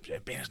scene description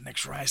at Bandit's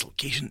next rise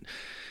location?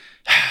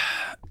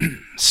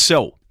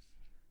 So,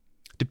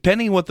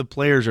 depending on what the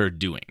players are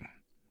doing.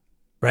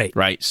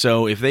 Right.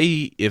 So if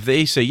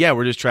they say, yeah,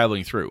 we're just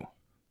traveling through,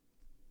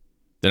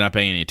 they're not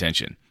paying any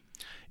attention.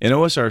 In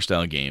OSR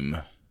style game,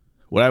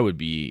 what I would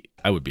be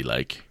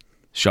like,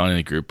 Sean and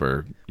the group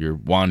you're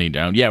wandering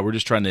down. Yeah, we're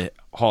just trying to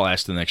haul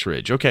ass to the next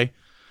ridge. Okay.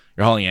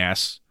 You're hauling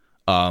ass.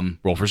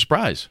 Roll for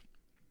surprise.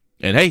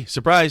 And hey,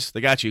 surprise,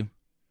 they got you.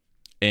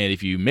 And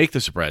if you make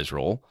the surprise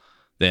roll,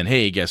 then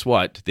hey, guess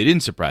what? They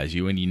didn't surprise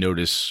you, and you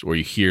notice or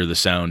you hear the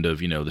sound of,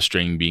 the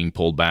string being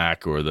pulled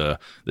back or the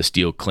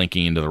steel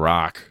clinking into the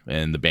rock,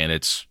 and the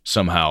bandits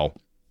somehow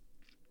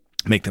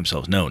make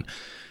themselves known.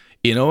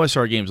 In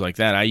OSR games like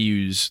that, I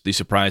use the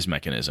surprise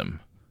mechanism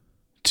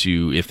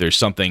to, if there's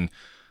something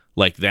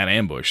like that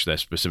ambush, that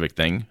specific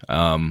thing,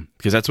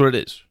 because that's what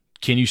it is.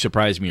 Can you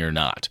surprise me or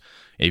not?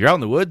 If you're out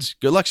in the woods,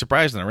 good luck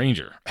surprising the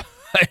ranger.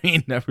 I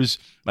mean,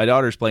 my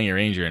daughter's playing a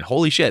ranger, and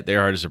holy shit, they're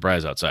hard to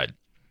surprise outside.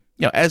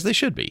 As they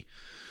should be.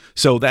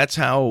 So that's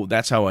how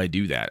I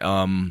do that.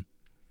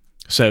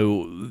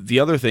 So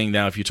the other thing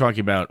now, if you're talking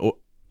about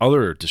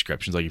other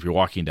descriptions, like if you're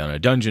walking down a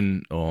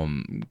dungeon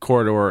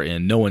corridor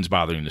and no one's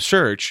bothering to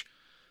search,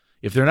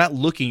 if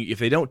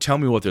they don't tell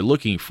me what they're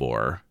looking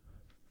for,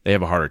 they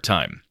have a harder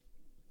time.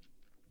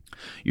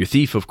 Your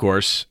thief, of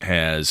course,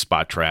 has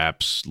spot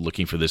traps,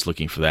 looking for this,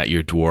 looking for that.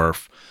 Your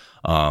dwarf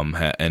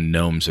and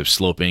gnomes have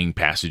sloping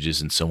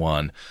passages and so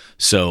on.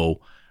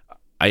 So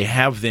I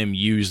have them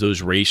use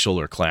those racial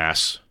or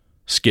class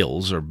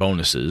skills or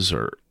bonuses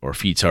or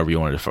feats, however you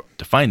want to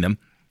define them,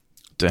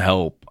 to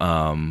help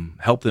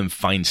them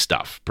find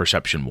stuff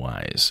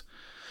perception-wise.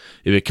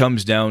 If it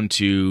comes down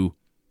to,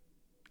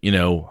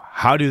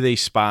 how do they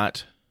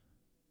spot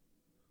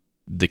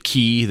the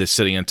key that's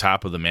sitting on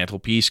top of the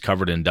mantelpiece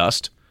covered in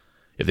dust?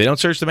 If they don't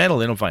search the mantle,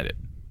 they don't find it.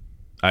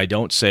 I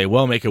don't say,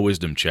 well, make a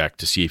wisdom check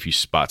to see if you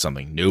spot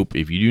something. Nope.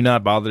 If you do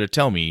not bother to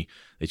tell me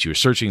that you are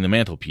searching the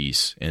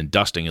mantelpiece and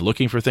dusting and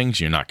looking for things,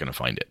 you're not going to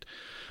find it.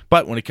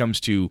 But when it comes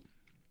to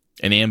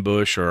an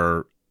ambush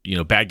or,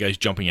 bad guys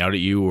jumping out at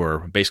you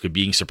or basically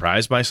being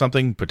surprised by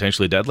something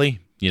potentially deadly,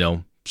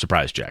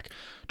 surprise check.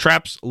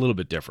 Traps, a little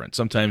bit different.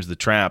 Sometimes the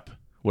trap,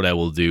 what I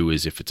will do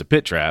is if it's a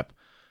pit trap,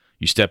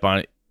 you step on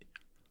it.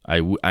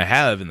 I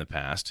have in the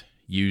past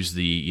used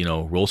the,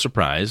 roll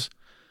surprise.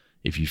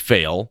 If you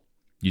fail,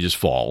 you just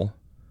fall.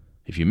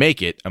 If you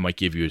make it, I might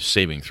give you a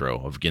saving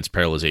throw against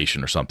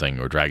paralyzation or something,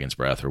 or dragon's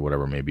breath or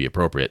whatever may be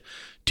appropriate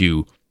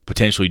to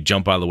potentially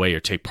jump out of the way or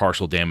take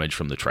partial damage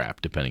from the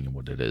trap, depending on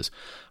what it is.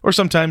 Or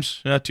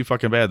sometimes, not too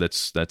fucking bad.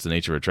 That's the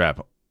nature of a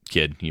trap.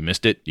 Kid, you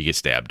missed it, you get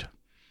stabbed.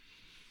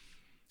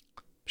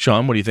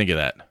 Sean, what do you think of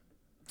that?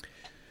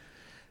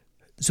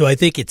 So I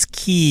think it's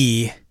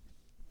key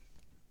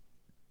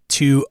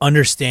to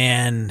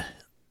understand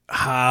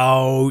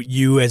how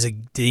you as a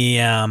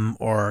DM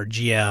or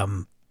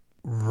GM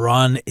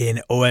run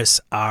an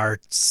OSR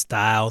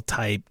style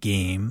type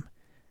game.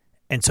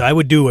 And so I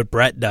would do what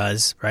Brett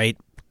does, right?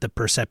 The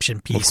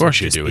perception piece. Of course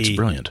you do. It's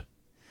brilliant.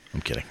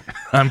 I'm kidding.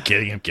 I'm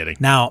kidding.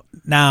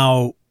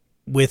 Now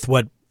with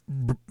what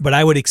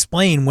I would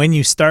explain, when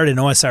you start an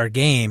OSR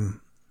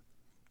game,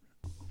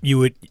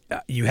 you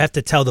have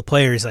to tell the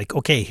players, like,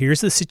 okay,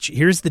 here's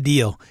the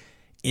deal.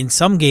 In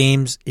some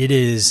games it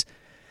is,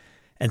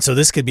 and so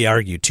this could be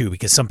argued too,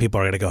 because some people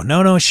are going to go,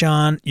 no,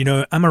 Sean,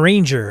 I'm a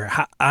ranger.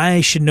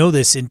 I should know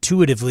this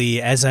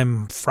intuitively as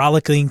I'm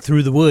frolicking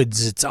through the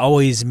woods. It's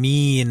always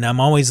me, and I'm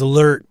always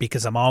alert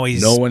because I'm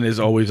always... No one is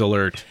always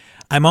alert.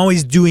 I'm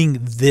always doing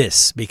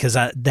this because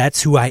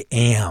that's who I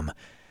am.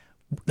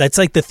 That's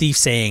like the thief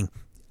saying,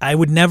 I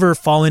would never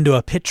fall into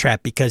a pit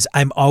trap because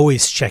I'm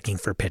always checking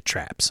for pit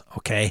traps,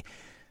 okay?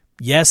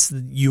 Yes,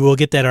 you will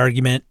get that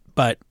argument,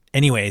 but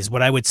anyways,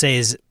 what I would say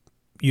is,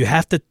 you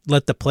have to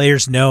let the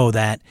players know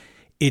that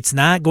it's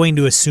not going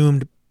to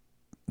assume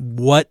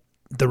what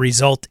the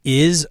result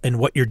is and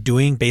what you're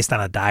doing based on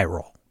a die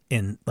roll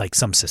in like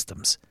some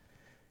systems.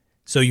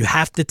 So you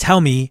have to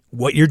tell me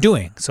what you're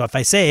doing. So if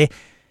I say,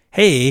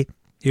 hey,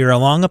 you're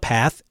along a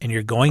path and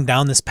you're going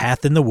down this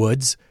path in the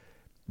woods,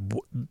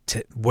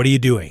 what are you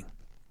doing?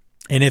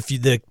 And if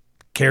the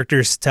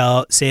characters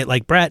say it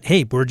like Brett,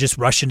 hey, we're just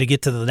rushing to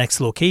get to the next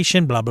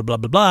location, blah, blah, blah,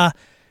 blah,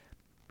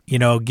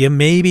 blah, give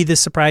maybe the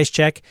surprise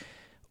check.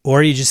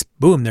 Or you just,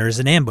 boom, there's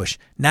an ambush.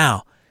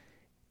 Now,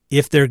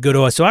 if they're good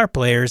OSR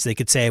players, they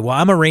could say, well,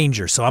 I'm a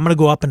ranger, so I'm going to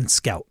go up and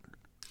scout.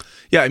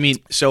 Yeah, I mean,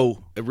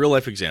 so a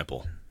real-life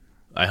example.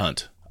 I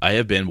hunt. I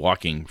have been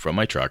walking from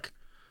my truck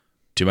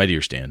to my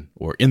deer stand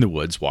or in the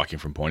woods, walking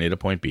from point A to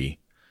point B,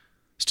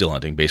 still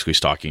hunting, basically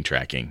stalking,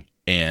 tracking.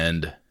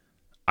 And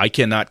I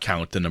cannot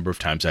count the number of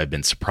times I've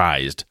been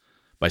surprised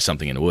by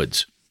something in the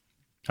woods.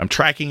 I'm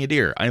tracking a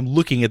deer. I'm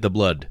looking at the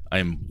blood.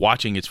 I'm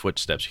watching its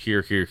footsteps.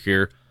 Here.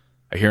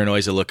 I hear a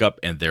noise. I look up,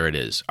 and there it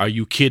is. Are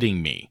you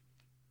kidding me?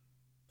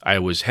 I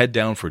was head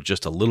down for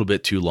just a little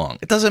bit too long.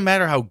 It doesn't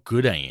matter how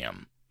good I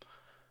am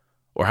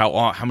or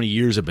how many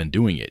years I've been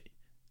doing it.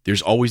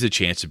 There's always a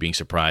chance of being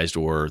surprised,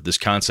 or this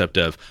concept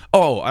of,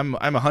 oh, I'm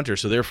a hunter,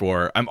 so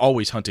therefore I'm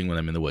always hunting when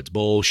I'm in the woods.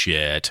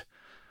 Bullshit.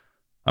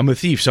 I'm a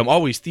thief, so I'm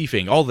always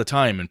thieving all the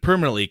time and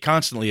permanently,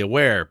 constantly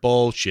aware.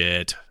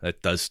 Bullshit.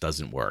 That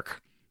doesn't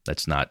work.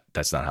 That's not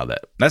how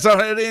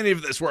any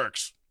of this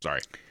works.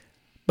 Sorry.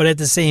 But at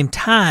the same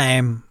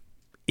time,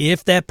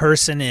 if that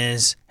person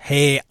is,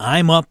 hey,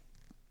 I'm up,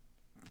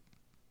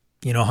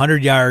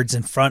 100 yards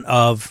in front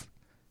of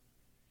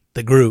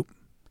the group,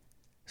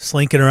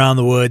 slinking around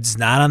the woods,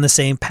 not on the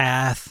same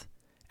path,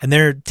 and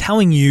they're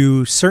telling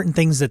you certain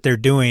things that they're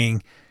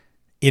doing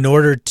in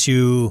order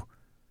to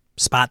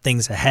spot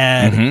things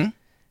ahead,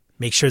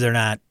 make sure they're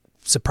not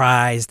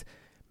surprised,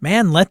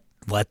 man, let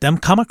them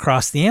come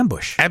across the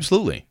ambush.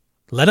 Absolutely.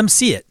 Let them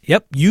see it.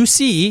 Yep, you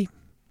see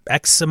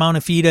X amount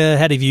of feet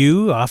ahead of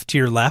you, off to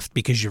your left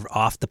because you're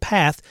off the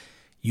path.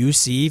 You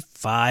see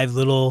five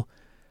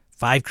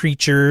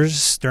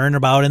creatures stirring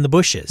about in the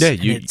bushes. Yeah,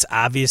 it's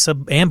obvious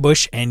an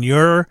ambush, and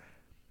your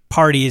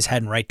party is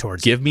heading right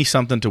towards it. Give me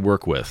something to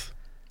work with.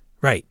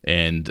 Right.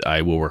 And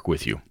I will work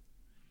with you.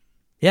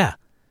 Yeah.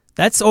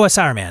 That's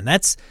OSR, man.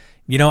 That's,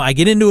 I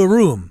get into a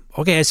room.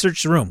 Okay, I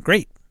search the room.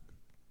 Great.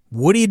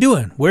 What are you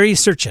doing? Where are you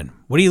searching?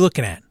 What are you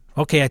looking at?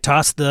 Okay, I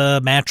toss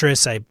the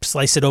mattress. I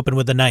slice it open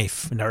with a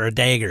knife or a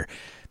dagger.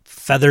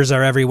 Feathers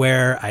are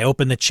everywhere. I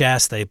open the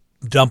chest. I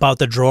dump out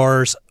the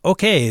drawers.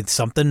 Okay,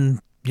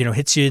 something,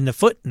 hits you in the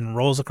foot and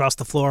rolls across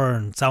the floor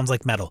and sounds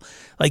like metal.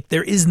 Like,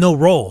 there is no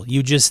roll.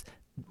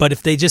 But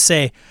if they just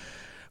say,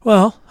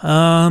 well,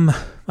 I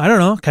don't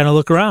know, kind of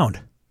look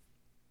around.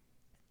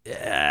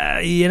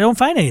 You don't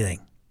find anything.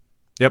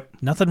 Yep.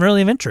 Nothing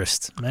really of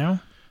interest.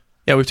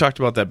 Yeah, we've talked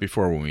about that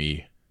before when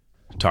we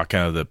talk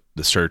kind of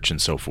the search and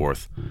so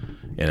forth.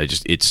 And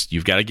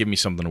you've got to give me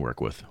something to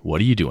work with. What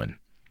are you doing?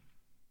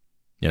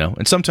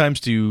 And sometimes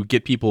to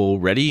get people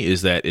ready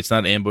is that it's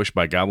not an ambush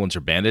by goblins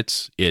or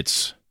bandits.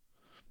 It's,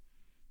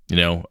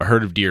 a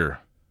herd of deer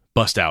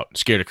bust out,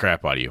 scare the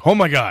crap out of you. Oh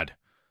my God.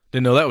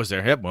 Didn't know that was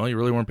there. Yep. Well, you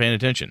really weren't paying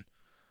attention.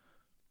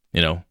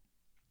 You're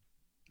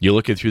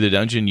looking through the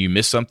dungeon, you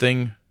miss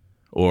something,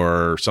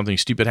 or something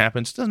stupid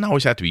happens. It doesn't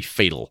always have to be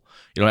fatal.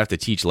 You don't have to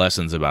teach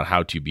lessons about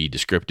how to be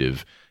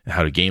descriptive and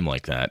how to game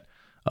like that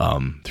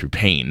through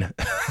pain.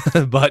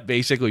 But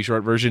basically,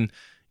 short version,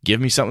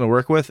 give me something to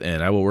work with,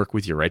 and I will work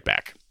with you right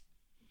back.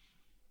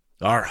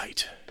 All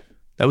right.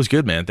 That was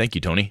good, man. Thank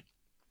you, Tony.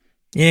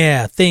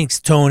 Yeah,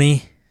 thanks,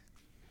 Tony.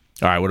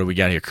 All right, what do we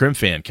got here?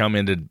 Crimfan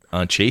commented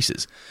on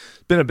chases.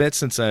 It's been a bit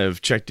since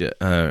I've checked it.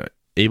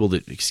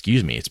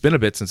 It's been a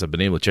bit since I've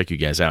been able to check you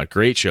guys out.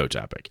 Great show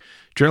topic.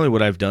 Generally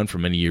what I've done for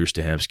many years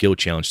to have skill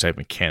challenge type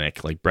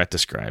mechanic like Brett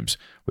describes,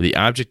 where the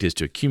object is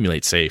to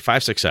accumulate, say,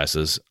 5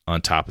 successes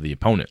on top of the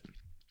opponent.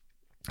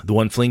 The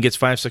one fleeing gets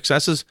 5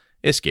 successes,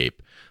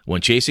 escape. When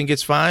chasing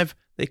gets 5,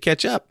 they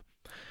catch up.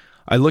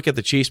 I look at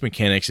the chase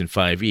mechanics in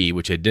 5e,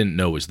 which I didn't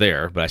know was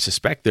there, but I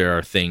suspect there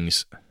are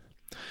things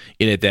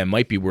in it that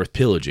might be worth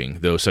pillaging,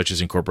 though, such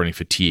as incorporating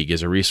fatigue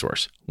as a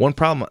resource. One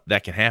problem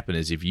that can happen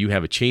is if you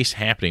have a chase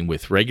happening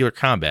with regular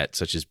combat,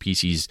 such as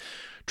PCs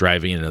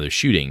driving and others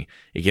shooting,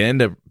 it can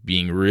end up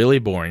being really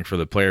boring for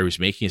the player who's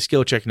making a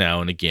skill check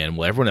now and again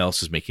while everyone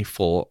else is making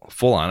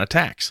full-on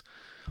attacks.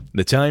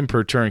 The time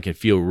per turn can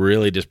feel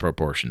really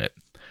disproportionate.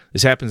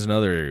 This happens in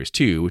other areas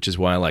too, which is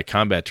why I like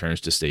combat turns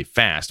to stay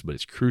fast, but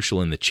it's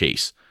crucial in the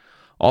chase.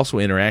 Also,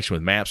 interaction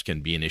with maps can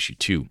be an issue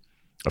too.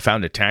 I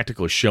found a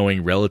tactical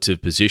showing relative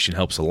position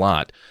helps a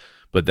lot,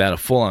 but that a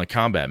full-on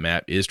combat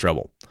map is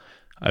trouble.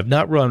 I've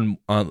not run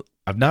one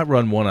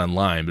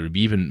online, but it would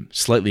be even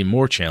slightly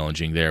more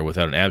challenging there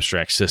without an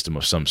abstract system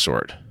of some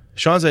sort.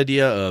 Sean's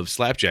idea of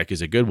Slapjack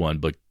is a good one,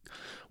 but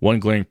one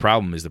glaring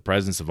problem is the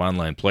presence of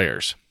online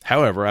players.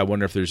 However, I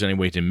wonder if there's any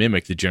way to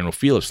mimic the general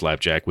feel of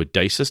Slapjack with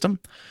dice system.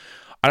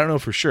 I don't know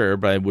for sure,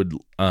 but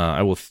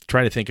I will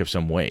try to think of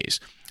some ways.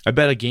 I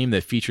bet a game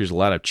that features a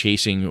lot of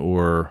chasing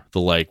or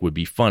the like would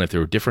be fun if there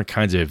were different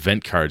kinds of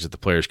event cards that the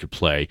players could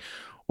play,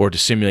 or to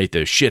simulate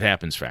the shit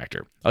happens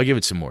factor. I'll give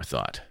it some more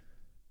thought.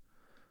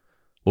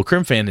 Well,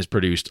 Crimfan has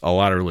produced a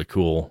lot of really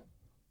cool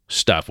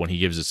stuff when he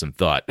gives it some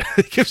thought.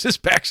 He gives us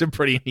back some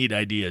pretty neat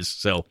ideas.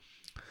 So,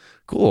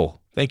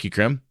 cool. Thank you,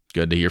 Crim.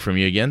 Good to hear from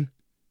you again.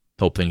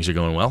 Hope things are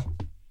going well.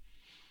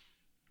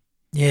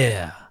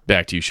 Yeah.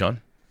 Back to you,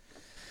 Sean.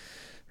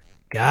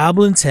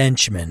 Goblin's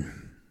Henchman.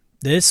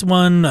 This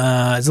one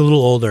is a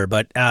little older,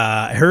 but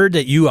I heard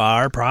that you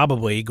are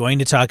probably going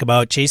to talk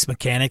about chase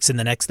mechanics in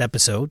the next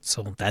episode,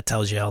 so that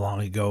tells you how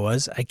long ago it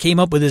was. I came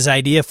up with this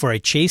idea for a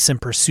chase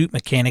and pursuit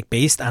mechanic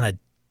based on a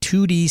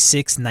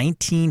 2d6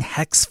 19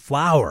 hex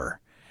flower.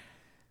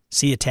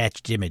 See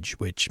attached image,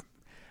 which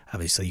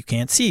obviously you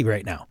can't see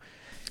right now.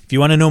 If you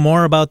want to know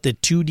more about the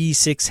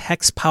 2D6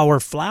 Hex Power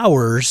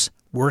Flowers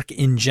work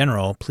in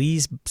general,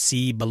 please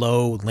see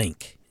below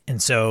link.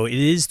 And so it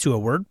is to a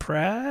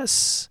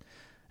WordPress,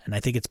 and I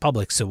think it's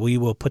public, so we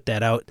will put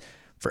that out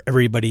for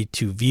everybody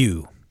to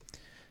view.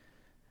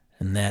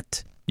 And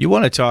that... You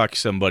want to talk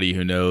somebody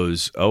who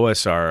knows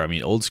OSR, I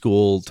mean, old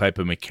school type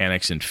of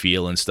mechanics and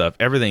feel and stuff.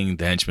 Everything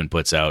the Henchman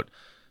puts out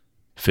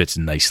fits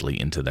nicely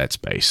into that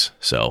space.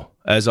 So,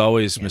 as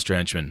always, Mr.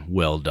 Henchman,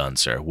 well done,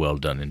 sir. Well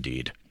done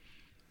indeed.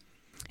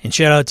 And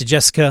shout out to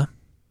Jessica.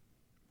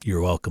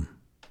 You're welcome.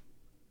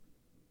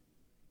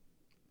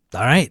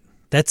 All right.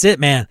 That's it,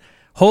 man.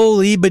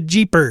 Holy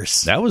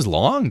bejeepers. That was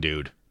long,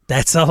 dude.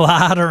 That's a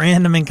lot of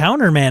random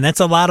encounter, man. That's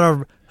a lot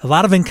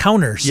of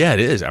encounters. Yeah, it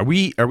is. Are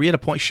we at a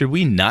point? Should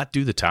we not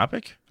do the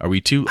topic? Are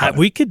we too?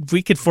 We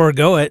could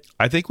forego it.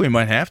 I think we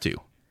might have to.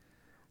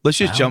 Let's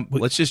just jump.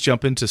 Let's just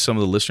jump into some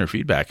of the listener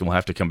feedback, and we'll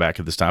have to come back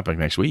to this topic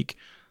next week.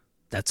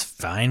 That's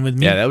fine with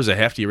me. Yeah, that was a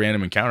hefty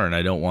random encounter, and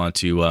I don't want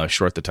to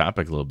short the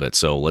topic a little bit,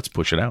 so let's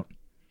push it out.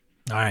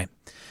 All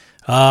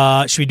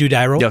right. Should we do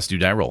die roll? Yes, do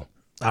die roll.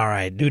 All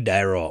right, do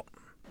die roll.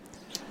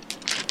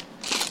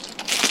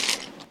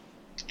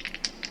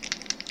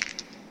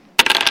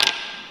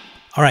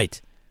 All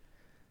right.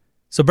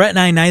 So Brett and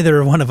I,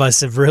 neither one of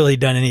us have really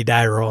done any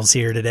die rolls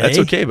here today. That's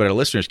okay, but our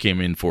listeners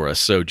came in for us.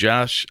 So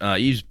Josh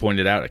Eves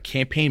pointed out a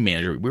campaign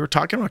manager. We were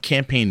talking about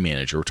campaign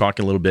manager. We're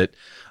talking a little bit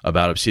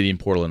about Obsidian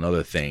Portal and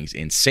other things.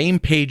 And Same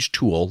Page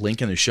Tool,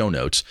 link in the show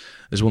notes,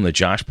 is one that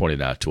Josh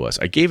pointed out to us.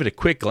 I gave it a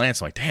quick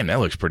glance. I'm like, damn, that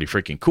looks pretty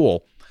freaking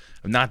cool.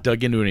 I've not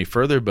dug into it any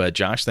further, but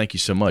Josh, thank you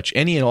so much.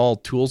 Any and all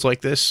tools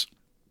like this,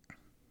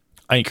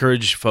 I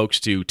encourage folks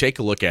to take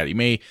a look at it. You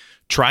may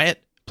try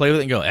it, play with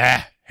it, and go,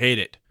 hate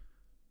it.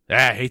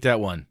 Hate that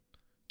one.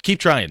 Keep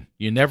trying.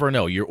 You never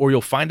know.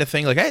 You'll find a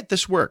thing like, hey,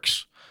 this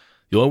works.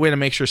 The only way to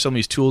make sure some of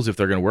these tools, if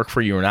they're going to work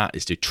for you or not,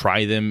 is to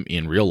try them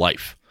in real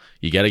life.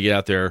 You got to get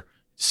out there,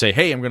 say,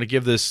 hey, I'm going to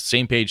give this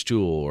Same Page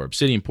Tool or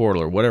Obsidian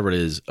Portal or whatever it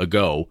is a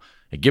go,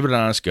 and give it an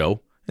honest go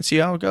and see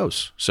how it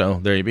goes. So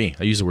there you be.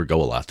 I use the word go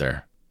a lot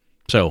there.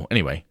 So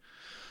anyway,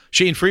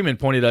 Shane Freeman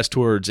pointed us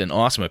towards an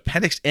awesome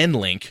Appendix N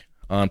link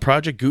on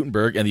Project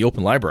Gutenberg and the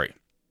Open Library.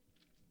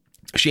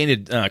 Shane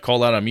had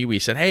called out on me. We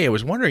said, hey, I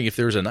was wondering if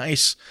there was a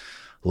nice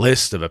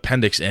list of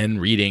Appendix N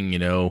reading,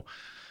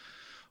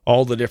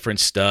 all the different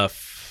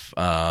stuff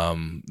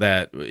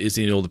that is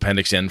in the old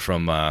Appendix N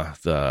from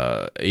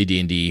the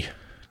AD&D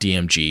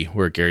DMG,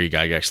 where Gary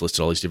Gygax listed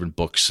all these different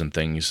books and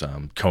things,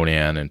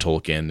 Conan and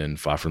Tolkien and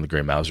Far from the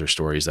Grey Mouser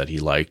stories that he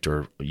liked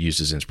or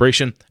used as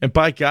inspiration. And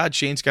by God,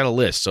 Shane's got a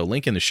list. So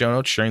link in the show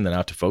notes, sharing that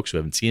out to folks who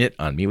haven't seen it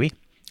on MeWe.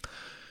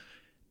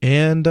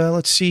 And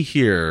let's see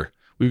here.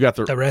 We've got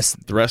the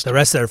rest. The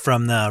rest are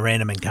from the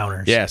random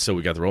encounters. Yeah, so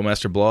we got the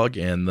Rollmaster blog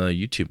and the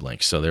YouTube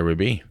links. So there we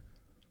be.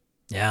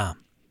 Yeah.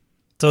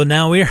 So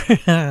now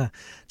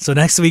so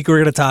next week we're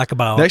going to talk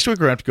about... Next week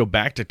we're going to have to go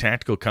back to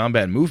tactical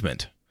combat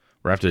movement.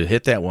 We're going to have to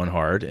hit that one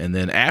hard. And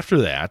then after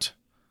that,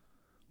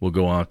 we'll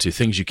go on to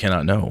things you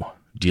cannot know,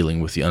 dealing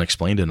with the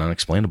unexplained and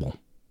unexplainable.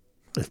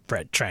 With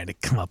Brett trying to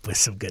come up with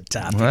some good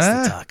topics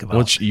to talk about.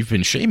 Well, you've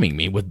been shaming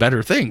me with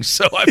better things,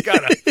 so I've got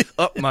to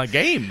up my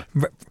game.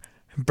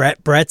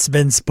 Brett's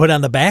been put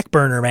on the back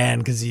burner, man,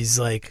 because he's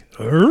like,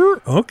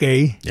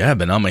 okay. Yeah, I've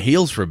been on my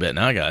heels for a bit.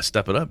 Now I got to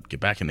step it up, get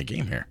back in the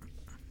game here.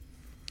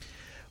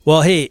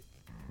 Well, hey,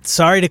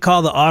 sorry to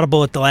call the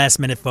audible at the last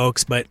minute,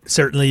 folks, but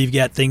certainly you've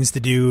got things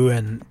to do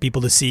and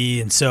people to see,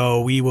 and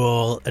so we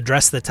will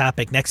address the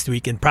topic next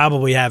week and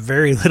probably have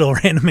very little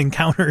random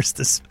encounters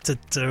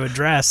to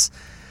address.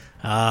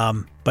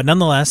 But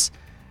nonetheless,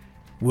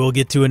 we'll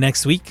get to it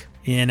next week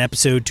in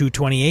episode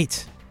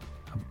 228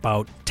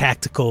 about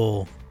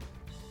tactical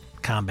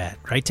combat,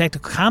 right?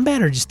 Tactical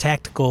combat or just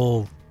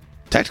tactical?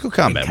 Tactical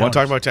combat. I want to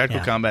talk about tactical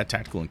Yeah. combat,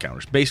 tactical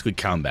encounters. Basically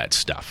combat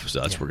stuff.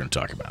 So that's what we're going to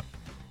talk about.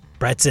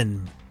 Brett's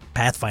in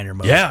Pathfinder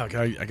mode. Yeah, I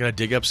got to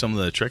dig up some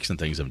of the tricks and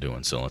things I'm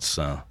doing. So let's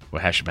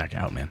we'll hash it back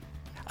out, man.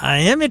 I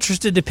am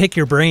interested to pick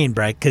your brain,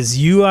 Brett, because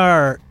you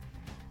are,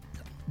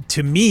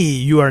 to me,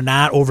 you are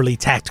not overly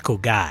tactical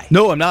guy.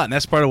 No, I'm not. And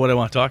that's part of what I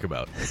want to talk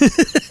about.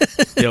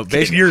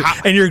 Basically,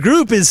 and your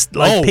group is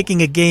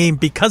picking a game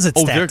because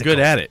it's tactical. they're good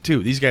at it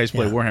too. These guys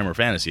play Warhammer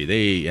Fantasy.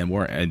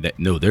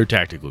 They're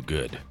tactical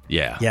good.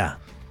 Yeah. Yeah.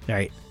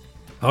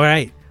 All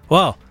right.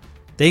 Well,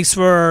 thanks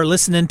for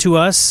listening to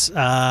us,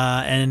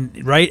 and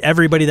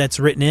everybody that's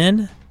written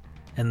in,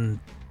 and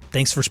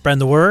thanks for spreading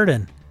the word,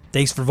 and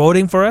thanks for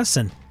voting for us,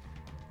 and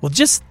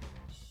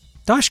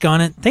dosh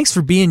gone it. Thanks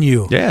for being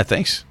you. Yeah.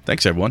 Thanks,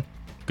 everyone.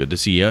 Good to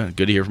see you.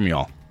 Good to hear from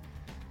y'all.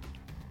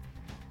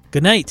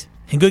 Good night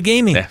and good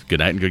gaming. Yeah. Good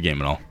night and good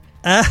gaming all.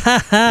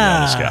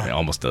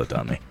 Almost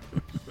done me.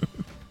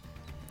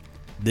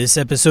 This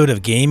episode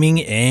of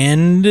Gaming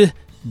and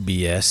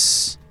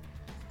BS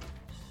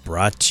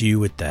brought to you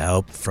with the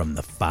help from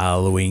the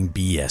following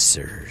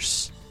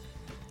BSers: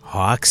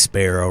 Hawk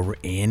Sparrow,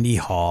 Andy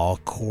Hall,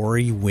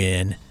 Corey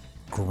Wynn,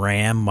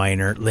 Graham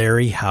Minor,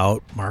 Larry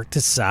Hout, Mark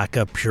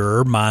Tasaka,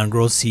 Pure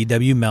Mongrel,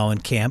 CW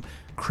Mellencamp,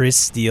 Chris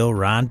Steele,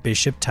 Ron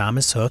Bishop,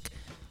 Thomas Hook,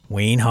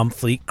 Wayne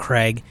Humfleet,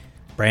 Craig,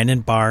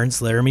 Brandon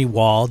Barnes, Laramie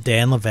Wall,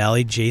 Dan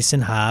LaValle,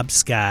 Jason Hobbs,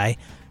 Sky,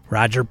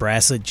 Roger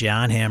Braslett,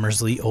 John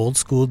Hammersley, Old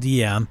School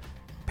DM,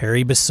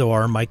 Perry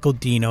Besor, Michael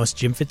Dinos,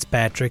 Jim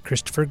Fitzpatrick,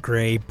 Christopher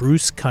Gray,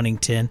 Bruce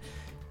Cunnington,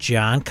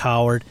 John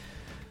Coward,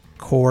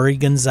 Corey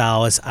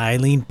Gonzalez,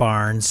 Eileen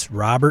Barnes,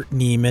 Robert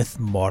Nemeth,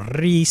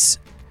 Maurice,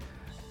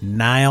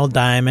 Niall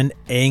Diamond,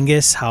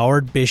 Angus,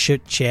 Howard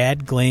Bishop,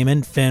 Chad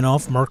Glayman,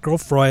 Finoff, Merkel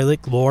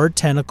Froelich, Lord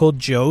Tentacle,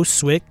 Joe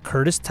Swick,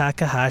 Curtis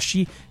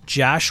Takahashi,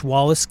 Josh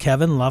Wallace,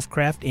 Kevin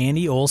Lovecraft,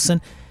 Andy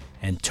Olson,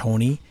 and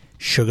Tony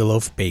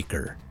Sugarloaf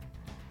Baker.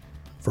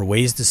 For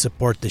ways to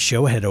support the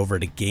show, head over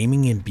to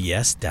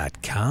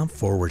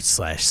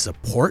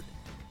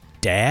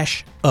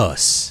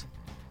gamingandbs.com/support-us.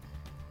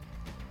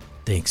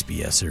 Thanks,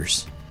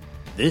 BSers.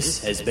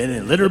 This has been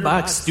a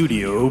Litterbox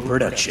Studio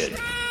production.